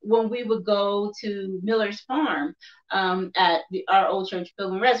remember when we would go to Miller's Farm at our old church,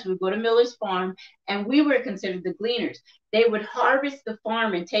 Pilgrim Rest, we would go to Miller's Farm, and we were considered the gleaners. They would harvest the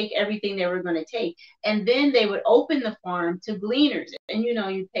farm and take everything they were going to take. And then they would open the farm to gleaners. And, you know,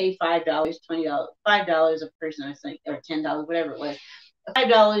 you pay $5, $20, $5 a person or something, or $10, whatever it was.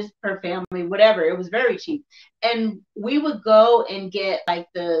 $5 per family, whatever. It was very cheap. And we would go and get like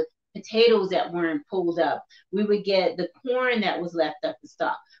the potatoes that weren't pulled up. We would get the corn that was left up the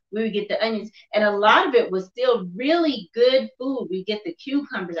stalk. We would get the onions. And a lot of it was still really good food. We get the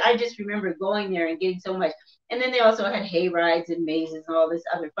cucumbers. I just remember going there and getting so much. And then they also had hay rides and mazes and all this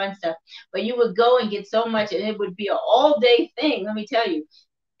other fun stuff. But you would go and get so much, and it would be an all-day thing, let me tell you.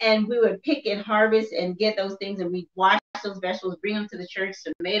 And we would pick and harvest and get those things, and we'd wash those vegetables, bring them to the church,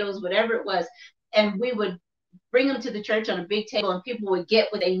 tomatoes, whatever it was. And we would bring them to the church on a big table, and people would get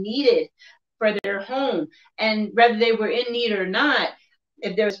what they needed for their home. And whether they were in need or not,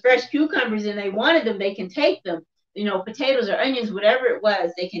 if there was fresh cucumbers and they wanted them, they can take them. You know, potatoes or onions, whatever it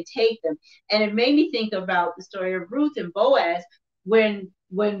was, they can take them. And it made me think about the story of Ruth and Boaz. When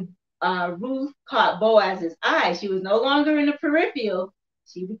Ruth caught Boaz's eye, she was no longer in the peripheral.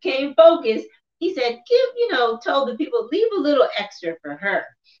 She became focused. He said, told the people, leave a little extra for her,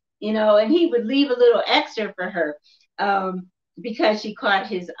 and he would leave a little extra for her because she caught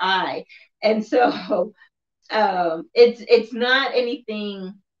his eye. And so it's not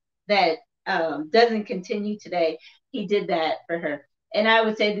anything that doesn't continue today. He did that for her. And I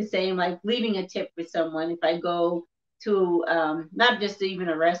would say the same, like leaving a tip with someone. If I go to not just even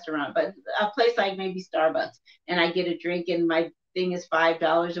a restaurant, but a place like maybe Starbucks, and I get a drink and my thing is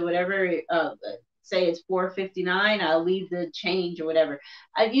 $5 or whatever, say it's $4.59, I'll leave the change or whatever.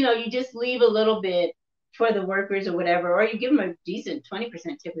 You just leave a little bit for the workers or whatever, or you give them a decent 20%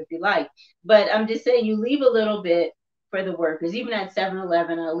 tip if you like. But I'm just saying, you leave a little bit for the workers. Even at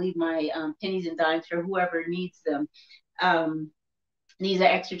 7-Eleven, I'll leave my pennies and dimes for whoever needs them. Needs an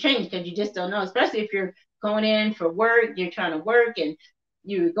extra change, because you just don't know, especially if you're going in for work, you're trying to work, and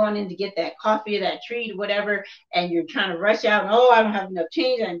you're going in to get that coffee or that treat or whatever, and you're trying to rush out, and I don't have enough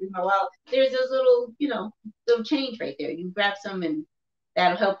change, I do my wallet. There's those little, little change right there. You grab some, and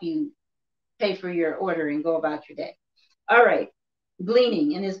that'll help you pay for your order and go about your day. All right,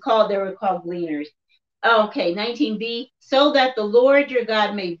 gleaning, and they were called gleaners. Okay, 19b, so that the Lord your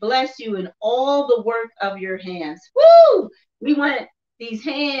God may bless you in all the work of your hands. Woo! We want these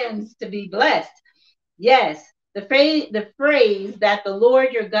hands to be blessed. Yes, the phrase that the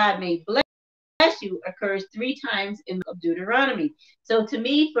Lord your God may bless you occurs 3 times in the book of Deuteronomy. So to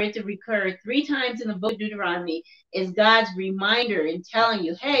me, for it to recur 3 times in the book of Deuteronomy is God's reminder in telling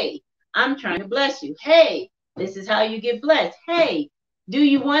you, hey, I'm trying to bless you. Hey, this is how you get blessed. Hey, do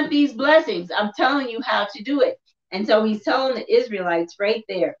you want these blessings? I'm telling you how to do it. And so he's telling the Israelites right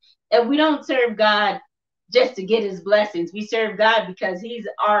there. And we don't serve God just to get his blessings. We serve God because he's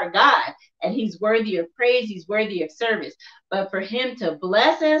our God, and he's worthy of praise. He's worthy of service. But for him to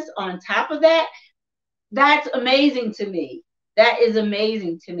bless us on top of that, that's amazing to me. That is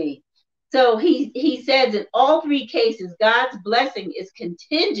amazing to me. So he says in all 3 cases, God's blessing is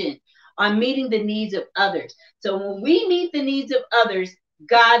contingent on meeting the needs of others. So when we meet the needs of others,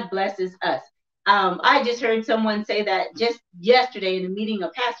 God blesses us. I just heard someone say that just yesterday in a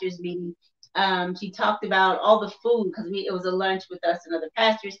pastor's meeting. She talked about all the food, because it was a lunch with us and other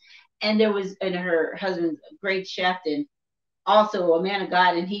pastors, and her husband's a great chef and also a man of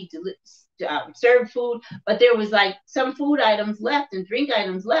God, and he served food, but there was like some food items left and drink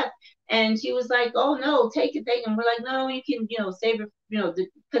items left, and she was like, oh no, take it, and we're like, no, you can save it,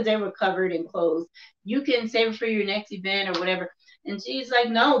 because they were covered and closed, you can save it for your next event or whatever. And she's like,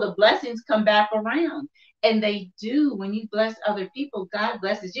 no, the blessings come back around. And they do. When you bless other people, God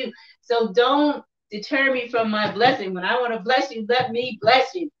blesses you. So don't deter me from my blessing. When I want to bless you, let me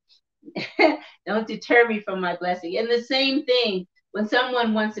bless you. Don't deter me from my blessing. And the same thing, when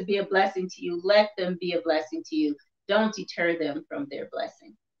someone wants to be a blessing to you, let them be a blessing to you. Don't deter them from their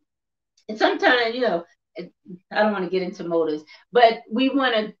blessing. And sometimes, I don't want to get into motives, but we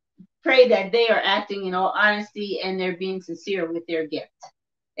want to pray that they are acting in all honesty and they're being sincere with their gift.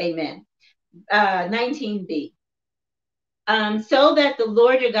 Amen. 19b. So that the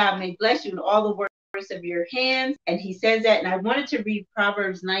Lord your God may bless you in all the works of your hands. And he says that, and I wanted to read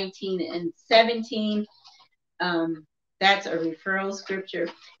Proverbs 19 and 17. That's a referral scripture.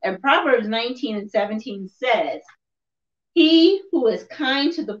 And Proverbs 19 and 17 says, he who is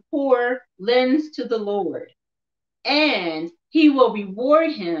kind to the poor lends to the Lord, and he will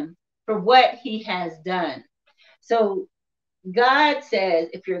reward him for what he has done. So God says,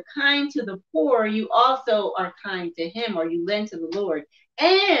 if you're kind to the poor, you also are kind to him, or you lend to the Lord,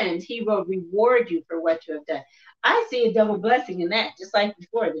 and he will reward you for what you have done. I see a double blessing in that, just like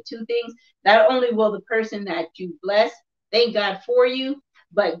before. The two things, not only will the person that you bless thank God for you,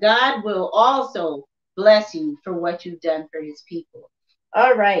 but God will also bless you for what you've done for his people.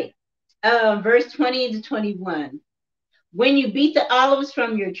 All right. Verse 20 to 21. When you beat the olives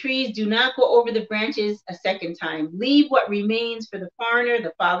from your trees, do not go over the branches a second time. Leave what remains for the foreigner,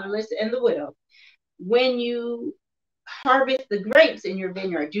 the fatherless, and the widow. When you harvest the grapes in your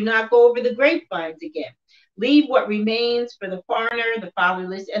vineyard, do not go over the grapevines again. Leave what remains for the foreigner, the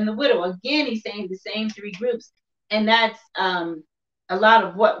fatherless, and the widow. Again, he's saying the same three groups. And that's a lot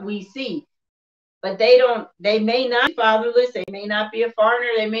of what we see. But they may not be fatherless, they may not be a foreigner,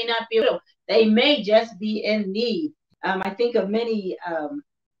 they may not be a widow. They may just be in need. I think of many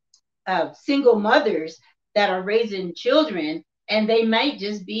single mothers that are raising children, and they might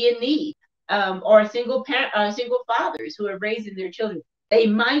just be in need, or single fathers who are raising their children. They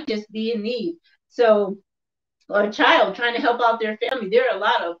might just be in need. So, or a child trying to help out their family. There are a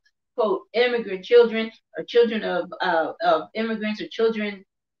lot of quote immigrant children, or children of immigrants, or children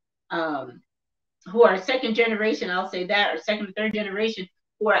who are second generation, I'll say that, or second or third generation,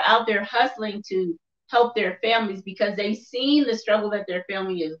 who are out there hustling to help their families because they've seen the struggle that their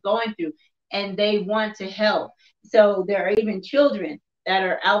family is going through, and they want to help. So there are even children that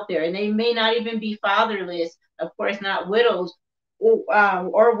are out there, and they may not even be fatherless, of course not widows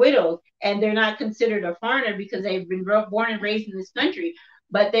or widows, and they're not considered a foreigner because they've been born and raised in this country,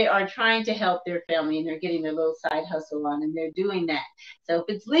 but they are trying to help their family, and they're getting their little side hustle on, and they're doing that. So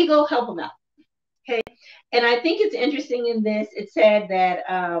if it's legal, help them out. Okay. And I think it's interesting in this, it said that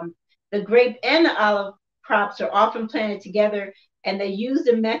the grape and the olive crops are often planted together, and they use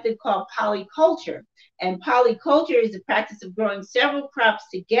a method called polyculture. And polyculture is the practice of growing several crops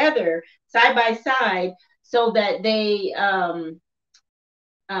together side by side so that they,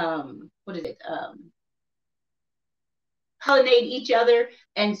 pollinate each other,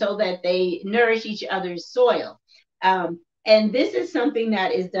 and so that they nourish each other's soil. And this is something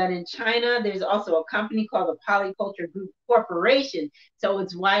that is done in China. There's also a company called the Polyculture Group Corporation. So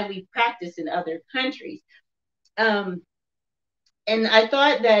it's widely practiced in other countries. And I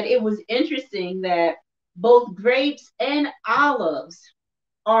thought that it was interesting that both grapes and olives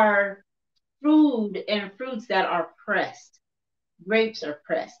are food and fruits that are pressed. Grapes are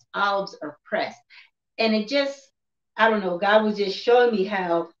pressed, olives are pressed. And it just, I don't know, God was just showing me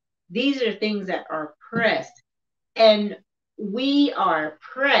how these are things that are pressed. And we are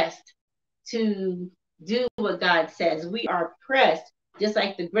pressed to do what God says. We are pressed, just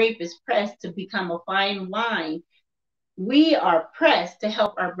like the grape is pressed to become a fine wine. We are pressed to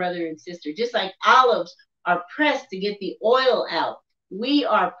help our brother and sister, just like olives are pressed to get the oil out. We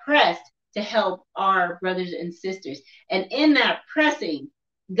are pressed to help our brothers and sisters. And in that pressing,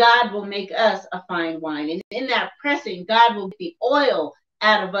 God will make us a fine wine. And in that pressing, God will get the oil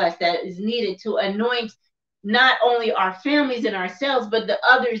out of us that is needed to anoint not only our families and ourselves, but the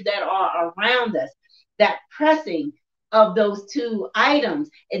others that are around us. That pressing of those two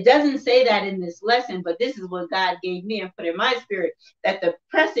items. It doesn't say that in this lesson, but this is what God gave me and put in my spirit, that the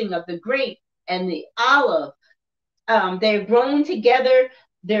pressing of the grape and the olive, they're grown together.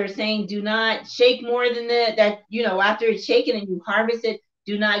 They're saying, do not shake more than that, after it's shaken and you harvest it,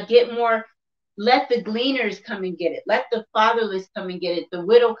 do not get more. Let the gleaners come and get it. Let the fatherless come and get it. The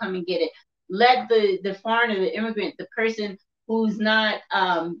widow come and get it. Let the foreigner, the immigrant, the person who's not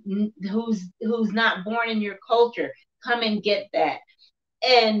not born in your culture, come and get that.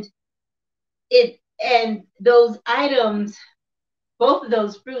 And those items, both of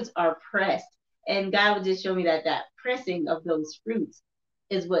those fruits are pressed. And God would just show me that pressing of those fruits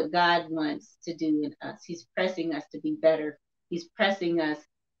is what God wants to do in us. He's pressing us to be better. He's pressing us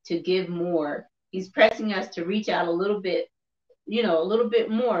to give more. He's pressing us to reach out a little bit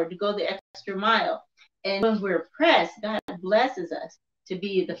more, to go the extra mile. And when we're pressed, God blesses us to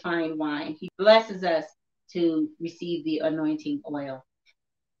be the fine wine. He blesses us to receive the anointing oil.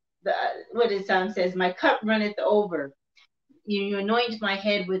 What his son says, my cup runneth over. You anoint my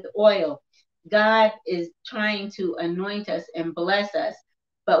head with oil. God is trying to anoint us and bless us,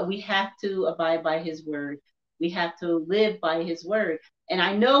 but we have to abide by his word. We have to live by his word. And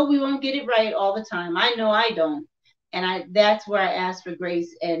I know we won't get it right all the time. I know I don't. And that's where I ask for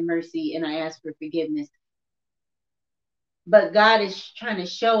grace and mercy, and I ask for forgiveness. But God is trying to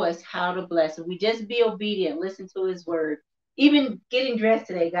show us how to bless. If we just be obedient, listen to his word. Even getting dressed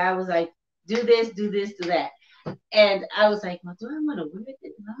today, God was like, do this, do that. And I was like, well, do I want to wear it?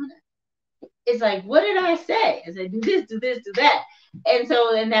 it's like, what did I say? I said, do this, do this, do that.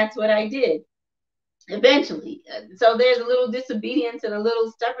 And that's what I did eventually. So there's a little disobedience and a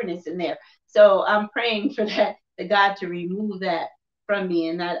little stubbornness in there. So I'm praying for that, the God to remove that from me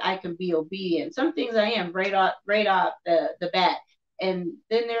and that I can be obedient. Some things I am right off the bat. And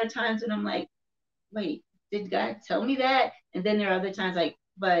then there are times when I'm like, wait, did God tell me that? And then there are other times like,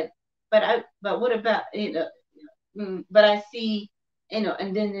 but what about, but I see,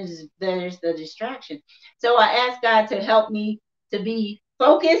 and then there's the distraction. So I ask God to help me to be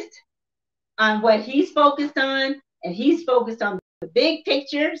focused on what he's focused on, and he's focused on the big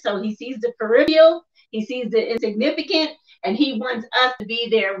picture. So he sees the peripheral, he sees the insignificant, and he wants us to be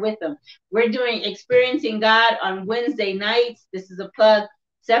there with him. We're doing Experiencing God on Wednesday nights. This is a plug,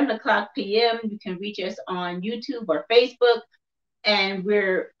 7 o'clock p.m. You can reach us on YouTube or Facebook. And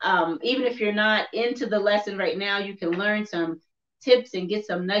we're, even if you're not into the lesson right now, you can learn some tips and get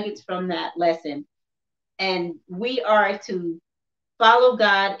some nuggets from that lesson. And we are to follow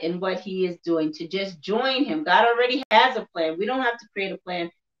God in what he is doing, to just join him. God already has a plan. We don't have to create a plan.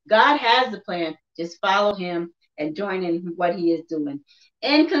 God has the plan. Just follow him and join in what he is doing.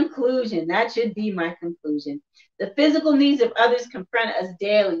 In conclusion, that should be my conclusion. The physical needs of others confront us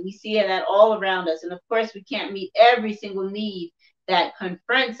daily. We see that all around us. And of course, we can't meet every single need that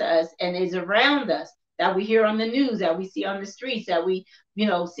confronts us and is around us, that we hear on the news, that we see on the streets, that we,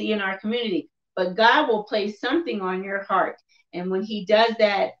 see in our community. But God will place something on your heart. And when he does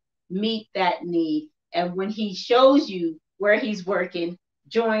that, meet that need. And when he shows you where he's working,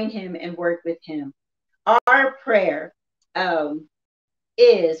 join him and work with him. Our prayer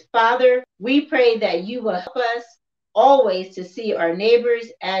is, Father, we pray that you will help us always to see our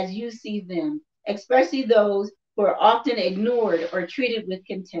neighbors as you see them, especially those who are often ignored or treated with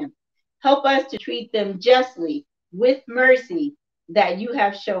contempt. Help us to treat them justly with mercy that you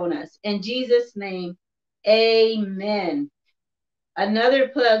have shown us. In Jesus' name, amen. Another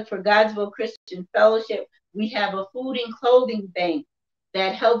plug for Godsville Christian Fellowship. We have a food and clothing bank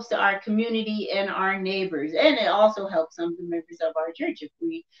that helps our community and our neighbors. And it also helps some of the members of our church if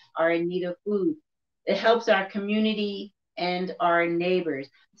we are in need of food. It helps our community and our neighbors.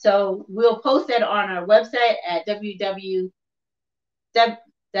 So we'll post that on our website at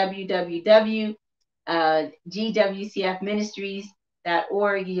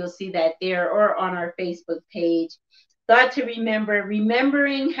www.gwcfministries.org. You'll see that there, or on our Facebook page. Thought to remember,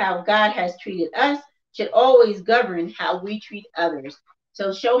 remembering how God has treated us should always govern how we treat others.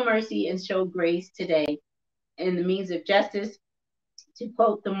 So show mercy and show grace today in the means of justice, to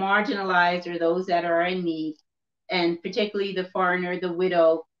quote, the marginalized or those that are in need, and particularly the foreigner, the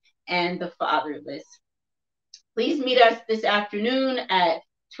widow, and the fatherless. Please meet us this afternoon at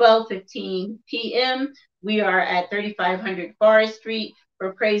 12:15 p.m. We are at 3500 Forest Street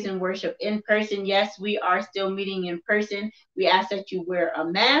for praise and worship in person. Yes, we are still meeting in person. We ask that you wear a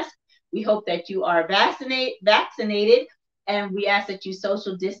mask. We hope that you are vaccinated, and we ask that you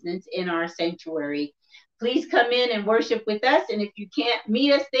social distance in our sanctuary. Please come in and worship with us. And if you can't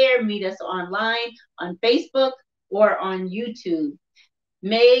meet us there, meet us online on Facebook or on YouTube.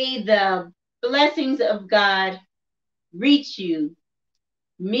 May the blessings of God reach you,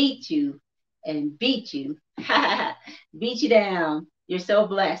 meet you, and beat you. Beat you down. You're so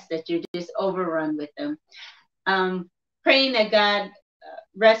blessed that you're just overrun with them. Praying that God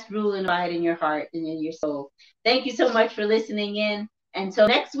rest, rule, and abide in your heart and in your soul. Thank you so much for listening in. Until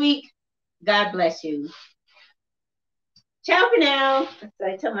next week, God bless you. Ciao for now. That's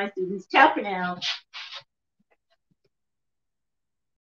what I tell my students. Ciao for now.